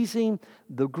pleasing,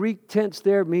 the Greek tense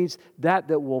there means that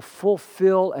will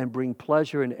fulfill and bring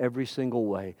pleasure in every single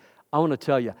way. I want to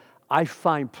tell you, I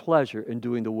find pleasure in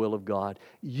doing the will of God.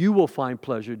 You will find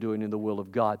pleasure doing in the will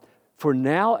of God for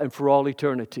now and for all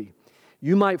eternity.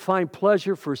 You might find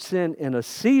pleasure for sin in a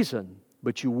season,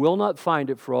 but you will not find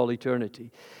it for all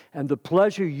eternity. And the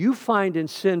pleasure you find in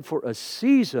sin for a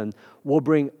season will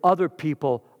bring other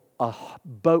people a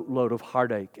boatload of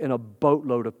heartache and a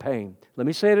boatload of pain. Let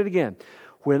me say it again.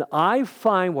 When I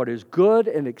find what is good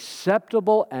and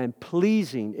acceptable and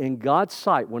pleasing in God's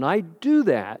sight, when I do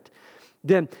that,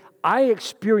 then I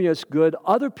experience good,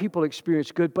 other people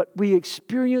experience good, but we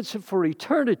experience it for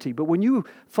eternity. But when you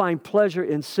find pleasure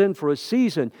in sin for a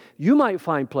season, you might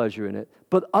find pleasure in it,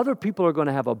 but other people are going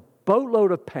to have a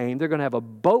boatload of pain. They're going to have a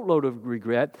boatload of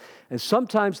regret, and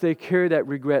sometimes they carry that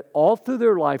regret all through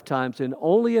their lifetimes, and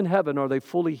only in heaven are they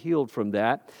fully healed from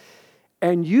that.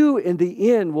 And you, in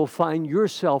the end, will find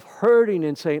yourself hurting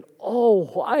and saying, oh,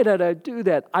 why did I do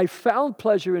that? I found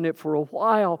pleasure in it for a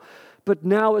while, but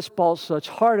now it's brought such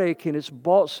heartache and it's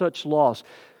brought such loss.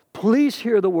 Please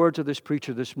hear the words of this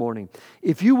preacher this morning.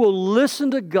 If you will listen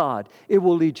to God, it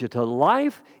will lead you to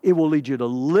life, it will lead you to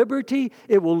liberty,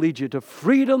 it will lead you to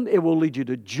freedom, it will lead you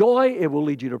to joy, it will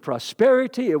lead you to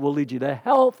prosperity, it will lead you to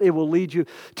health, it will lead you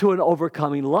to an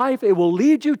overcoming life, it will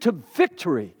lead you to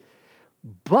victory.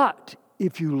 But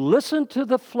if you listen to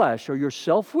the flesh or your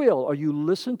self-will, or you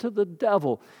listen to the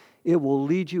devil, It will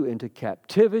lead you into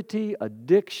captivity,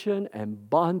 addiction, and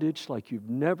bondage like you've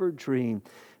never dreamed,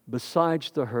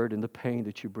 besides the hurt and the pain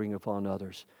that you bring upon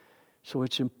others. So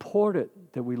it's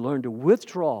important that we learn to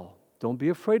withdraw. Don't be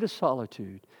afraid of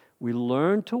solitude. We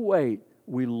learn to wait.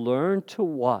 We learn to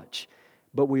watch.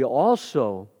 But we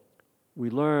learn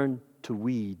to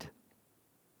weed.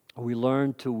 We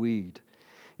learn to weed.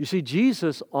 You see,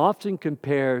 Jesus often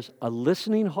compares a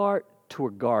listening heart to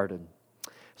a garden.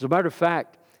 As a matter of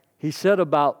fact, he said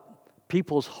about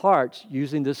people's hearts,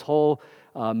 using this whole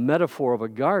metaphor of a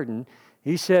garden,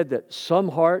 he said that some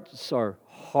hearts are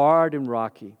hard and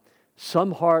rocky.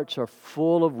 Some hearts are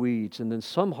full of weeds, and then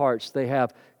some hearts, they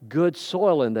have good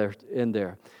soil in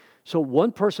there. So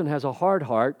one person has a hard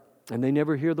heart, and they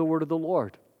never hear the word of the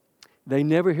Lord. They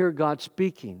never hear God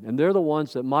speaking, and they're the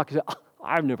ones that mock and say,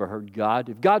 I've never heard God.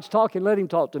 If God's talking, let Him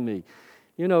talk to me.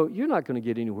 You know, you're not going to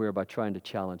get anywhere by trying to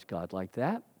challenge God like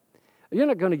that. You're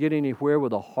not going to get anywhere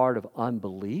with a heart of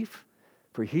unbelief.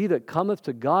 For he that cometh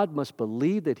to God must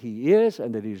believe that He is,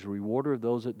 and that He is a rewarder of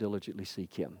those that diligently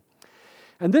seek Him.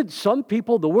 And then some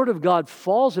people, the Word of God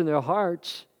falls in their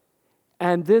hearts,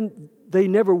 and then they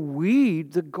never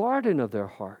weed the garden of their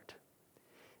heart,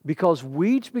 because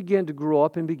weeds begin to grow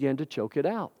up and begin to choke it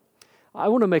out. I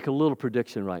want to make a little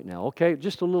prediction right now, okay?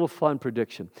 Just a little fun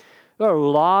prediction. There are a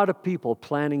lot of people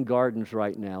planting gardens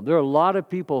right now. There are a lot of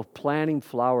people planting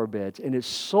flower beds, and it's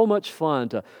so much fun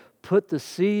to put the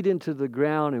seed into the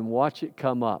ground and watch it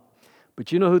come up.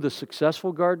 But you know who the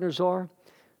successful gardeners are?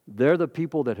 They're the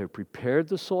people that have prepared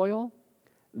the soil.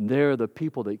 They're the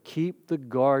people that keep the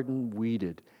garden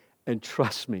weeded. And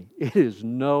trust me, it is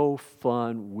no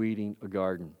fun weeding a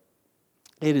garden.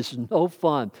 It is no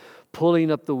fun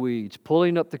pulling up the weeds,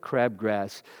 pulling up the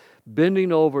crabgrass,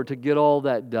 bending over to get all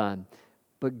that done.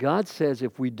 But God says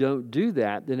if we don't do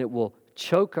that, then it will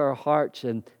choke our hearts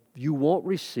and you won't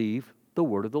receive the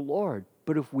word of the Lord.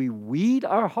 But if we weed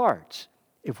our hearts,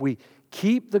 if we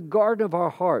keep the garden of our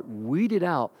heart weeded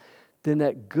out, then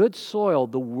that good soil,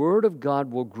 the word of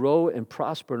God, will grow and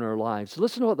prosper in our lives.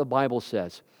 Listen to what the Bible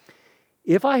says.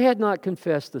 If I had not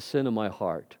confessed the sin of my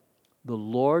heart, the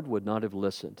Lord would not have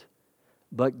listened.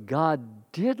 But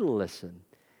God did listen.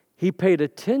 He paid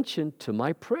attention to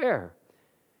my prayer.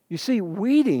 You see,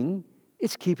 weeding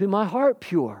is keeping my heart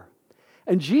pure.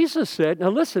 And Jesus said, now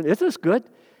listen, isn't this good?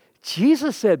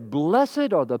 Jesus said,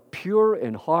 blessed are the pure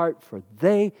in heart, for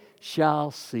they shall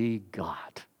see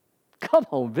God. Come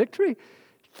on, Victory.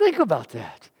 Think about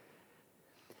that.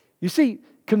 You see,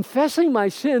 confessing my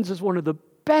sins is one of the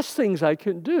best things I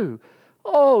can do.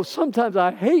 Oh, sometimes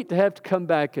I hate to have to come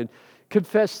back and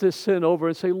confess this sin over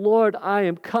and say, Lord, I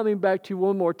am coming back to you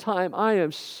one more time. I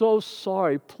am so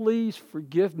sorry. Please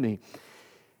forgive me.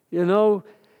 You know,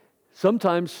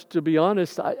 sometimes, to be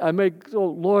honest, I may go,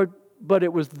 Lord, but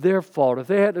it was their fault. If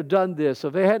they hadn't done this,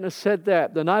 if they hadn't said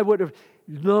that, then I would have.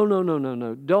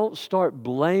 No. Don't start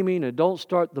blaming and don't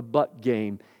start the but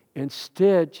game.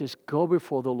 Instead, just go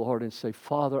before the Lord and say,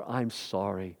 Father, I'm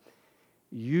sorry.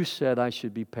 You said I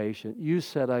should be patient. You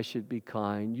said I should be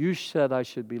kind. You said I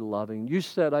should be loving. You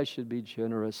said I should be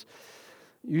generous.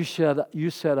 You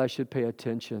said I should pay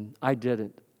attention. I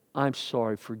didn't. I'm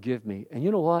sorry. Forgive me. And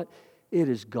you know what? It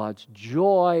is God's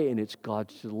joy and it's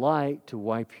God's delight to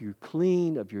wipe you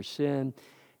clean of your sin.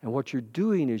 And what you're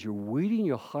doing is you're weeding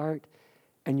your heart,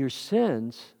 and your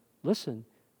sins, listen,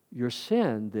 your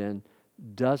sin then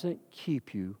doesn't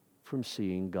keep you from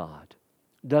seeing God,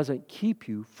 doesn't keep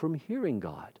you from hearing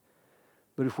God.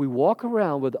 But if we walk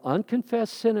around with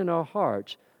unconfessed sin in our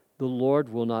hearts, the Lord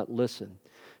will not listen.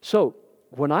 So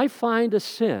when I find a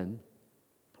sin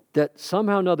that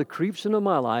somehow or another creeps into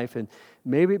my life and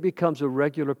maybe it becomes a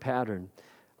regular pattern,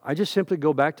 I just simply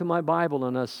go back to my Bible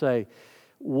and I say,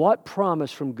 what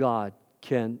promise from God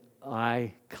can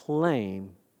I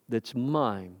claim that's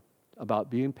mine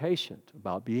about being patient,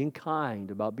 about being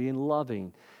kind, about being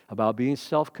loving, about being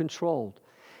self-controlled?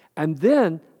 And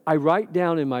then I write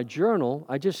down in my journal,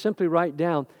 I just simply write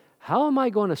down, how am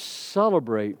I going to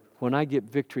celebrate when I get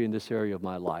victory in this area of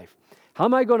my life? How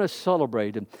am I going to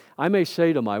celebrate? And I may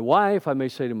say to my wife, I may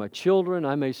say to my children,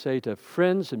 I may say to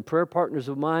friends and prayer partners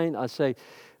of mine, I say,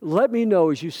 let me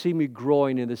know as you see me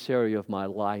growing in this area of my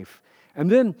life. And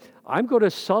then I'm going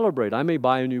to celebrate. I may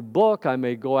buy a new book. I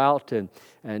may go out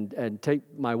and take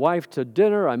my wife to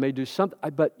dinner. I may do something.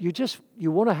 But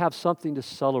you want to have something to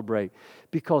celebrate,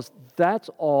 because that's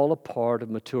all a part of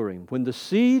maturing. When the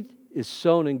seed is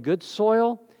sown in good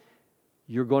soil,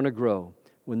 you're going to grow.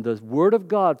 When the Word of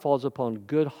God falls upon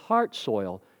good heart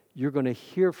soil, you're going to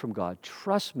hear from God.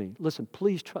 Trust me. Listen,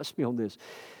 please trust me on this.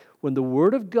 When the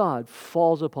Word of God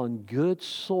falls upon good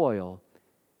soil,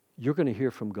 you're going to hear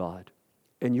from God.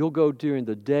 And you'll go during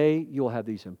the day, you'll have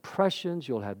these impressions,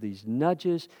 you'll have these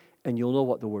nudges, and you'll know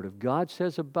what the Word of God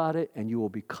says about it, and you will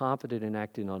be confident in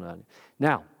acting on it.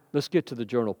 Now, let's get to the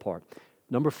journal part.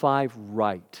 Number 5,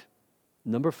 write.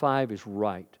 Number 5 is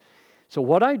write. So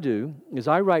what I do is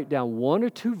I write down 1 or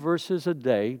 2 verses a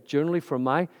day, generally from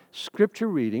my scripture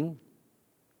reading.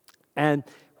 And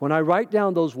when I write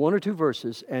down those 1 or 2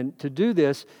 verses, and to do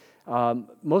this,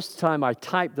 most of the time I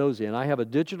type those in. I have a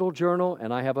digital journal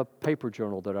and I have a paper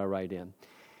journal that I write in.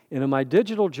 And in my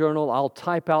digital journal, I'll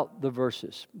type out the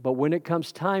verses. But when it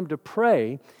comes time to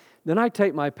pray, then I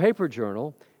take my paper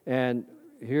journal, and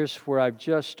here's where I've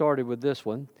just started with this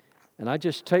one. And I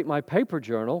just take my paper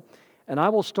journal, and I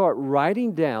will start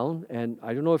writing down, and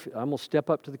I don't know if I'm going to step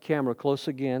up to the camera close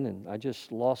again, and I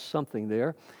just lost something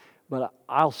there. But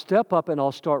I'll step up and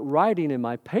I'll start writing in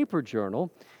my paper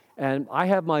journal. And I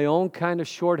have my own kind of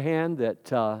shorthand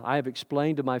that I have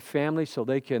explained to my family so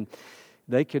they can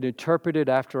interpret it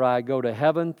after I go to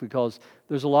heaven, because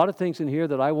there's a lot of things in here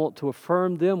that I want to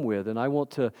affirm them with and I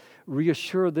want to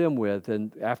reassure them with,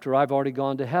 and after I've already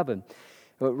gone to heaven.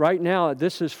 But right now,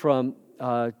 this is from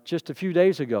just a few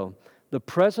days ago. The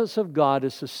presence of God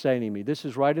is sustaining me. This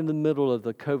is right in the middle of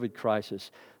the COVID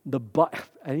crisis.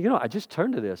 And I just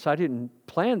turned to this. I didn't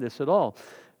plan this at all.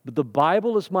 But the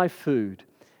Bible is my food,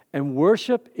 and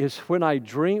worship is when I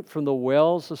drink from the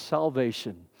wells of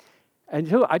salvation.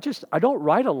 And I don't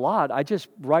write a lot. I just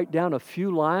write down a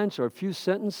few lines or a few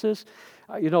sentences.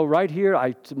 Right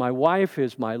here, my wife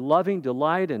is my loving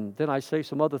delight, and then I say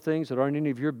some other things that aren't any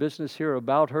of your business here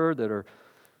about her that are,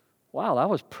 wow, that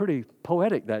was pretty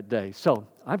poetic that day. So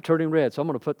I'm turning red, so I'm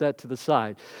going to put that to the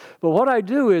side. But what I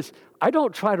do is I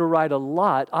don't try to write a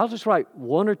lot. I'll just write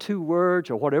 1 or 2 words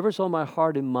or whatever's on my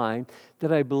heart and mind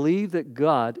that I believe that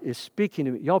God is speaking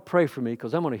to me. Y'all pray for me,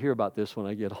 because I'm going to hear about this when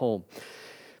I get home.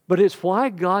 But it's why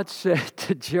God said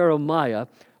to Jeremiah,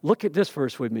 look at this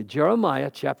verse with me, Jeremiah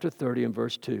chapter 30 and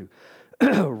verse 2.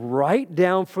 Write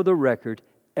down for the record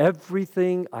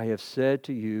everything I have said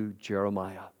to you,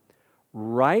 Jeremiah.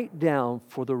 Write down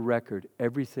for the record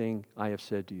everything I have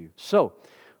said to you. So,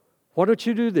 why don't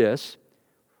you do this?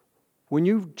 When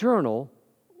you journal,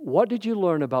 what did you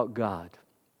learn about God?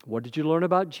 What did you learn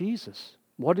about Jesus?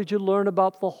 What did you learn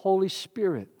about the Holy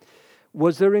Spirit?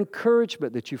 Was there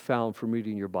encouragement that you found from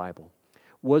reading your Bible?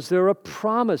 Was there a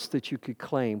promise that you could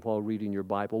claim while reading your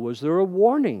Bible? Was there a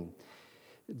warning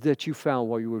that you found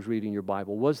while you were reading your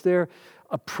Bible? Was there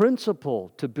a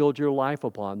principle to build your life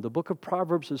upon? The book of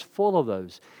Proverbs is full of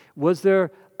those. Was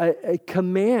there a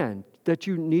command that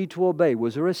you need to obey?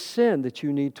 Was there a sin that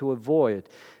you need to avoid?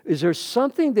 Is there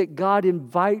something that God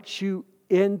invites you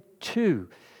into?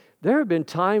 There have been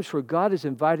times where God has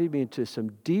invited me into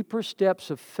some deeper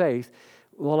steps of faith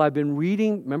while I've been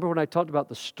reading. Remember when I talked about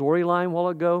the storyline a while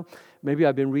ago? Maybe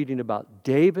I've been reading about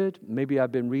David. Maybe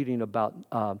I've been reading about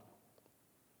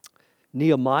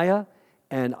Nehemiah.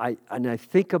 And I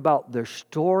think about their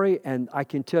story, and I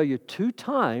can tell you 2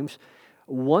 times,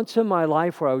 once in my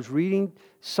life where I was reading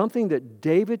something that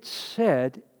David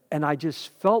said, and I just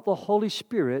felt the Holy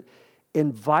Spirit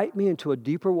invite me into a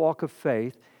deeper walk of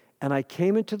faith. And I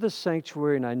came into the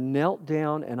sanctuary and I knelt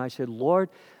down and I said, Lord,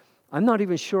 I'm not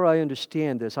even sure I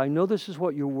understand this. I know this is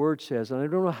what your word says, and I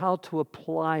don't know how to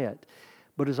apply it.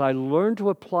 But as I learned to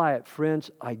apply it,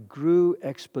 friends, I grew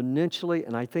exponentially,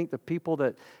 and I think the people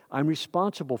that I'm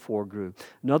responsible for grew.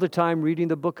 Another time reading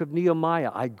the book of Nehemiah,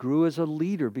 I grew as a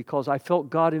leader because I felt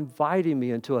God inviting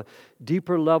me into a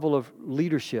deeper level of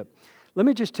leadership. Let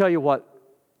me just tell you what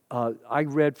I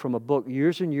read from a book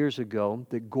years and years ago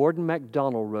that Gordon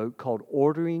MacDonald wrote called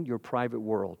Ordering Your Private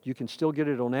World. You can still get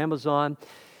it on Amazon.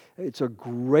 It's a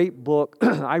great book.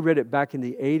 I read it back in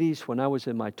the 80s when I was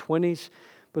in my 20s.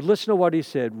 But listen to what he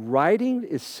said. Writing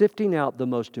is sifting out the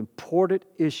most important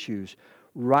issues.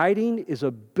 Writing is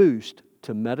a boost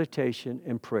to meditation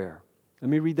and prayer. Let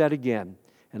me read that again,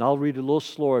 and I'll read it a little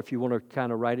slower if you want to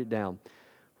kind of write it down.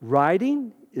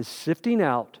 Writing is sifting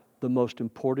out the most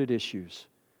important issues.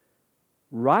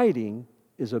 Writing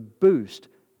is a boost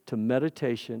to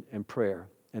meditation and prayer.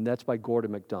 And that's by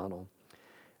Gordon MacDonald.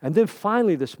 And then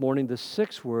finally this morning, the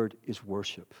 6th word is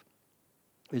worship.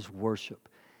 Is worship.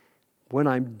 When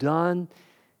I'm done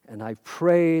and I've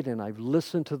prayed and I've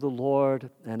listened to the Lord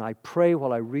and I pray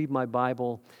while I read my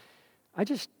Bible, I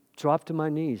just drop to my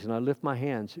knees and I lift my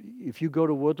hands. If you go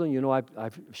to Woodland,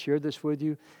 I've shared this with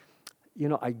you.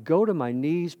 I go to my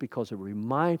knees because it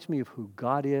reminds me of who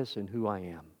God is and who I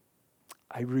am.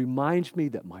 It reminds me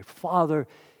that my Father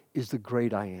is the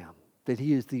great I am, that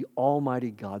He is the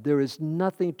Almighty God. There is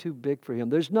nothing too big for Him.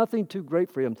 There's nothing too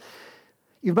great for Him.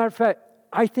 As a matter of fact,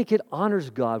 I think it honors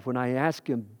God when I ask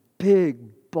Him big,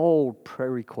 bold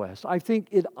prayer requests. I think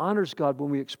it honors God when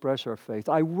we express our faith.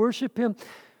 I worship Him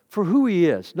for who He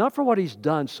is, not for what He's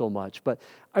done so much, but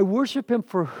I worship Him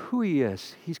for who He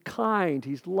is. He's kind,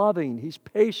 He's loving, He's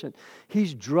patient,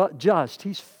 He's just,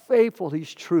 He's faithful,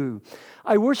 He's true.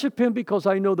 I worship Him because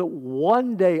I know that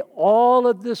one day all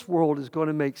of this world is going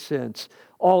to make sense.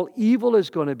 All evil is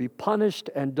going to be punished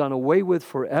and done away with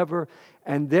forever.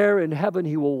 And there in heaven,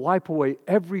 He will wipe away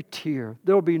every tear.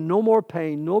 There will be no more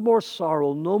pain, no more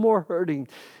sorrow, no more hurting.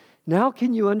 Now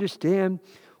can you understand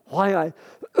why I,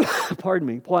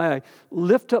 why I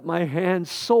lift up my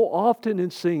hands so often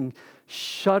and sing,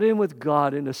 shut in with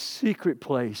God in a secret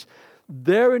place,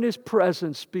 there in His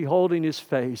presence, beholding His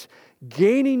face,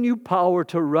 gaining new power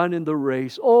to run in the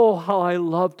race. Oh, how I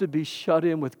love to be shut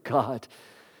in with God.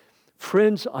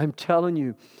 Friends, I'm telling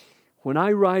you, when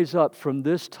I rise up from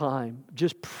this time,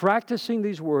 just practicing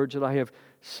these words that I have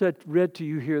read to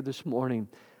you here this morning,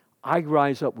 I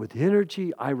rise up with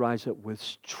energy, I rise up with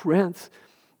strength,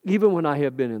 even when I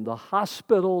have been in the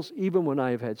hospitals, even when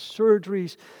I have had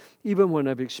surgeries, even when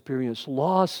I've experienced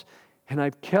loss, and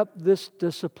I've kept this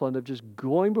discipline of just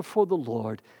going before the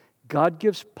Lord. God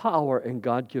gives power and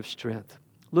God gives strength.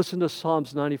 Listen to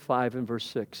Psalms 95 and verse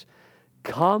 6.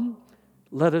 Come,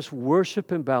 let us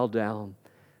worship and bow down.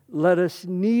 Let us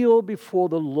kneel before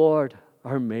the Lord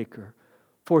our Maker.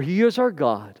 For He is our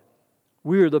God.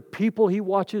 We are the people He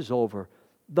watches over,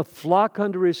 the flock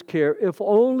under His care. If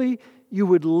only you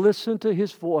would listen to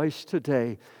His voice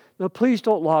today. Now, please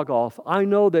don't log off. I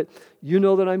know that you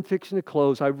know that I'm fixing to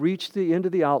close. I've reached the end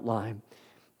of the outline.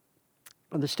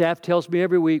 And the staff tells me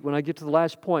every week when I get to the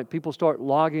last point, people start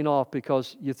logging off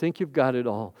because you think you've got it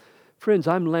all. Friends,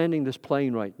 I'm landing this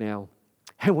plane right now.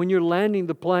 And when you're landing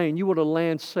the plane, you want to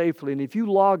land safely. And if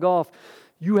you log off,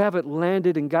 you haven't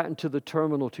landed and gotten to the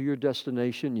terminal, to your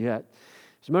destination yet.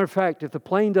 As a matter of fact, if the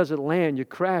plane doesn't land, you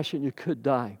crash and you could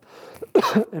die.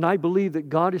 And I believe that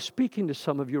God is speaking to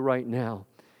some of you right now.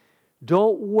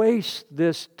 Don't waste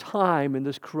this time in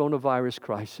this coronavirus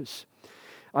crisis.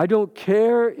 I don't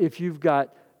care if you've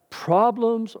got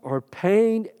problems or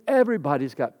pain.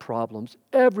 Everybody's got problems.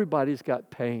 Everybody's got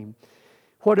pain.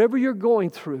 Whatever you're going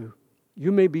through,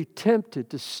 you may be tempted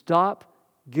to stop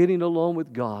getting alone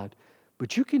with God,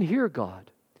 but you can hear God.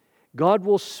 God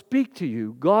will speak to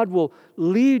you. God will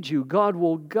lead you. God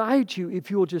will guide you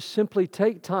if you will just simply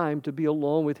take time to be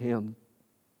alone with Him.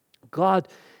 God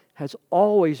has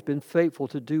always been faithful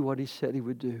to do what He said He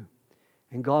would do.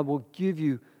 And God will give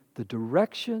you the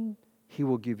direction. He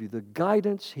will give you the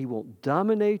guidance. He won't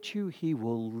dominate you. He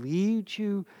will lead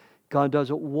you. God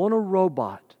doesn't want a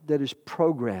robot that is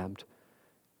programmed.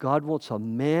 God wants a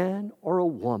man or a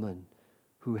woman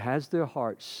who has their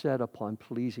heart set upon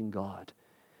pleasing God.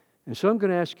 And so I'm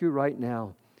going to ask you right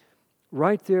now,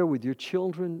 right there with your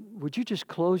children, would you just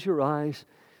close your eyes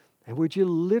and would you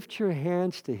lift your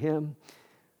hands to Him?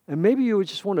 And maybe you would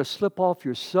just want to slip off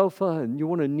your sofa and you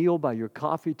want to kneel by your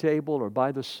coffee table or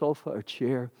by the sofa or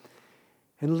chair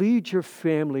and lead your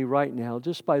family right now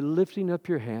just by lifting up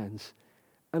your hands,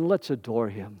 and let's adore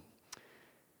Him.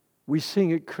 We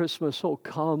sing at Christmas, oh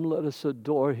come, let us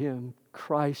adore Him,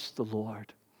 Christ the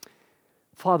Lord.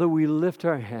 Father, we lift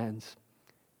our hands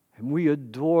and we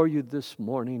adore You this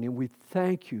morning, and we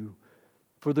thank You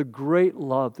for the great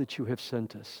love that You have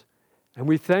sent us. And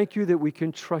we thank You that we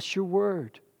can trust Your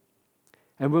word.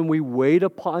 And when we wait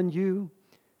upon You,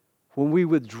 when we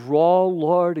withdraw,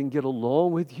 Lord, and get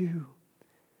alone with You,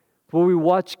 when we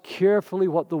watch carefully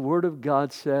what the Word of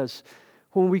God says,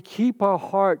 when we keep our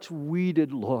hearts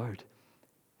weeded, Lord,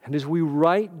 and as we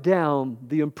write down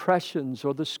the impressions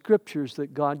or the scriptures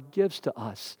that God gives to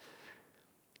us,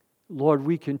 Lord,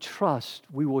 we can trust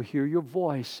we will hear Your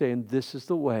voice saying, this is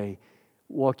the way,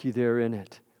 walk ye there in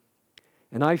it.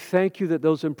 And I thank You that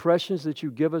those impressions that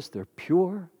You give us, they're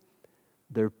pure,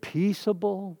 they're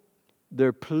peaceable,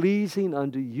 they're pleasing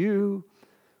unto You,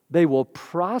 they will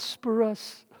prosper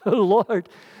us, Lord,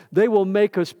 they will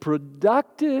make us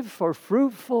productive or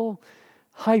fruitful.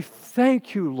 I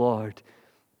thank You, Lord,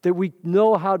 that we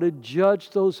know how to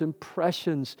judge those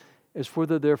impressions as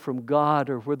whether they're from God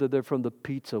or whether they're from the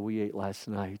pizza we ate last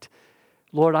night.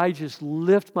 Lord, I just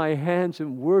lift my hands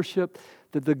in worship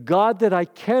that the God that I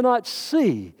cannot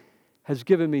see has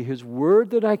given me His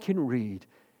word that I can read,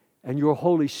 and Your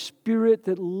Holy Spirit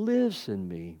that lives in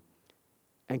me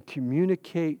and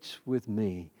communicates with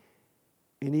me.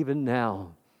 And even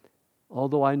now,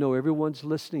 although I know everyone's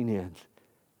listening in,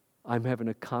 I'm having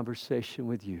a conversation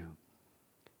with You.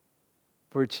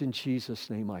 For it's in Jesus'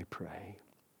 name I pray.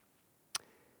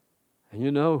 And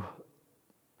you know,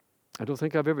 I don't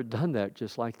think I've ever done that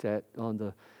just like that on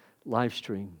the live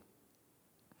stream.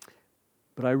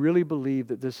 But I really believe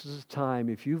that this is a time,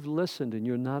 if you've listened and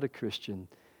you're not a Christian,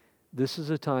 this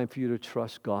is a time for you to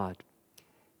trust God.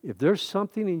 If there's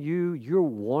something in you, you're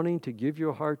wanting to give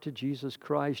your heart to Jesus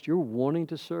Christ, you're wanting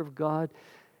to serve God,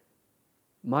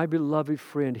 my beloved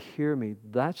friend, hear me.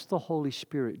 That's the Holy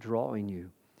Spirit drawing you.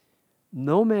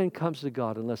 No man comes to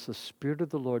God unless the Spirit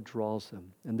of the Lord draws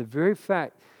them. And the very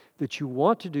fact that you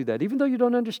want to do that, even though you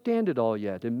don't understand it all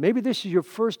yet, and maybe this is your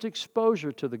first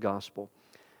exposure to the gospel,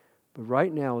 but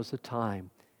right now is the time.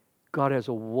 God has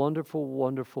a wonderful,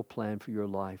 wonderful plan for your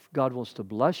life. God wants to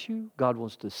bless you. God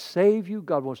wants to save you.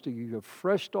 God wants to give you a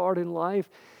fresh start in life.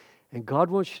 And God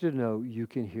wants you to know you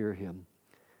can hear Him.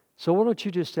 So why don't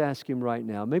you just ask Him right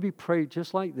now? Maybe pray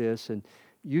just like this, and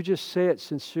you just say it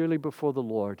sincerely before the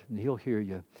Lord, and He'll hear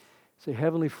you. Say,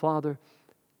 Heavenly Father,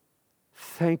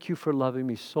 thank you for loving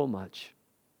me so much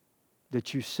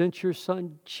that you sent your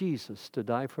Son Jesus to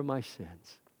die for my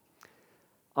sins.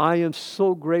 I am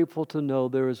so grateful to know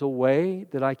there is a way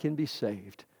that I can be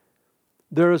saved.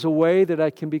 There is a way that I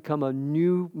can become a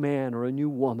new man or a new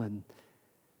woman,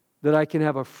 that I can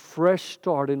have a fresh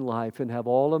start in life and have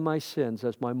all of my sins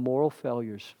as my moral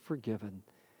failures forgiven.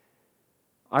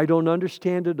 I don't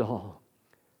understand it all,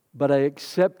 but I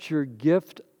accept your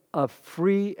gift of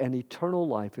free and eternal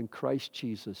life in Christ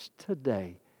Jesus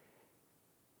today.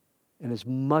 And as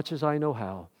much as I know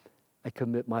how, I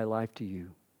commit my life to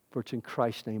you. For it's in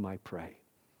Christ's name I pray.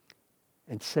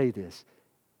 And say this,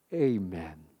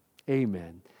 Amen.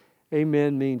 Amen.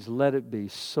 Amen means let it be.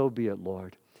 So be it,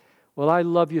 Lord. Well, I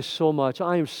love you so much.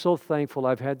 I am so thankful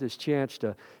I've had this chance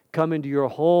to come into your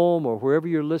home or wherever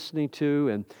you're listening to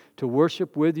and to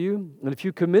worship with you. And if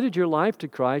you committed your life to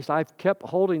Christ, I've kept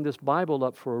holding this Bible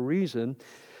up for a reason.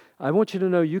 I want you to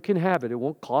know you can have it. It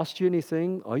won't cost you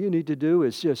anything. All you need to do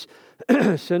is just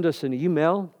send us an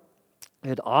email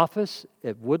at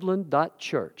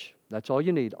office@woodland.church. That's all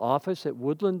you need,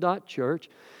 office@woodland.church.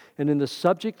 And in the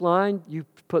subject line, you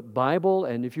put Bible,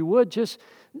 and if you would, just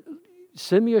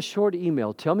send me a short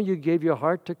email. Tell me you gave your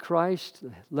heart to Christ.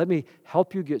 Let me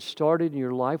help you get started in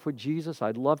your life with Jesus.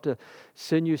 I'd love to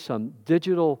send you some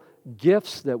digital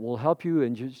gifts that will help you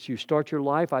and you start your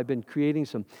life. I've been creating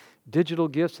some digital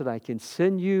gifts that I can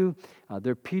send you.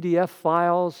 They're PDF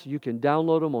files. You can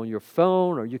download them on your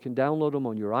phone, or you can download them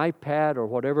on your iPad or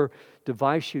whatever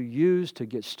device you use to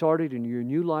get started in your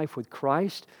new life with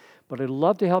Christ. But I'd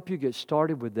love to help you get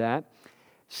started with that.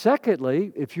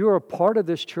 Secondly, if you're a part of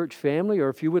this church family, or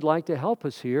if you would like to help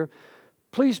us here,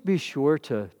 please be sure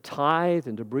to tithe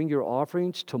and to bring your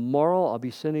offerings. Tomorrow, I'll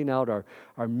be sending out our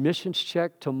missions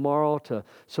check tomorrow to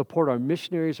support our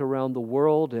missionaries around the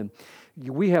world. And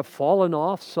we have fallen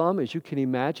off some, as you can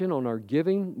imagine, on our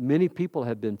giving. Many people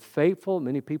have been faithful.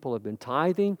 Many people have been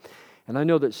tithing. And I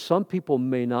know that some people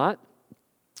may not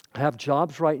have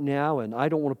jobs right now, and I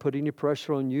don't want to put any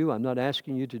pressure on you. I'm not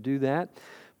asking you to do that.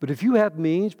 But if you have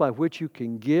means by which you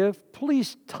can give,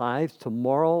 please tithe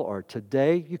tomorrow or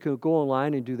today. You can go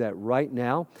online and do that right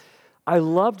now. I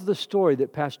loved the story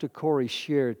that Pastor Corey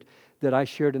shared, that I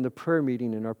shared in the prayer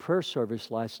meeting in our prayer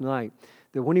service last night,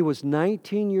 that when he was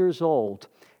 19 years old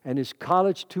and his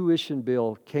college tuition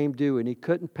bill came due and he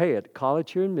couldn't pay it,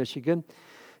 college here in Michigan,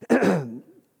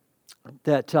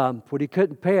 that when he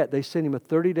couldn't pay it, they sent him a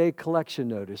 30-day collection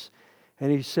notice.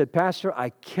 And he said, Pastor, I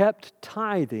kept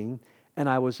tithing, and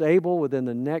I was able within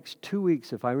the next 2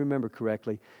 weeks, if I remember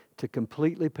correctly, to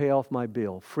completely pay off my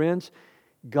bill. Friends,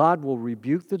 God will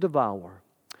rebuke the devourer.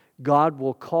 God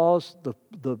will cause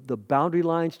the boundary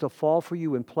lines to fall for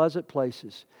you in pleasant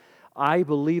places. I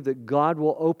believe that God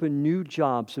will open new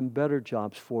jobs and better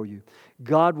jobs for you.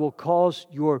 God will cause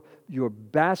your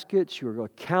baskets, your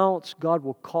accounts, God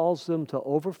will cause them to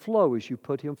overflow as you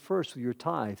put Him first with your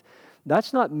tithe.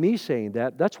 That's not me saying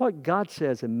that. That's what God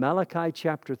says in Malachi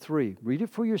chapter 3. Read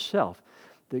it for yourself.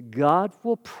 That God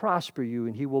will prosper you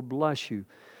and He will bless you.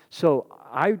 So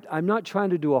I'm not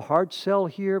trying to do a hard sell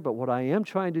here, but what I am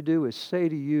trying to do is say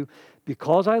to you,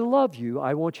 because I love you,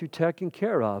 I want you taken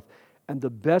care of. And the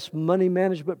best money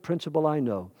management principle I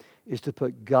know is to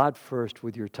put God first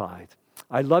with your tithe.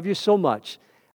 I love you so much.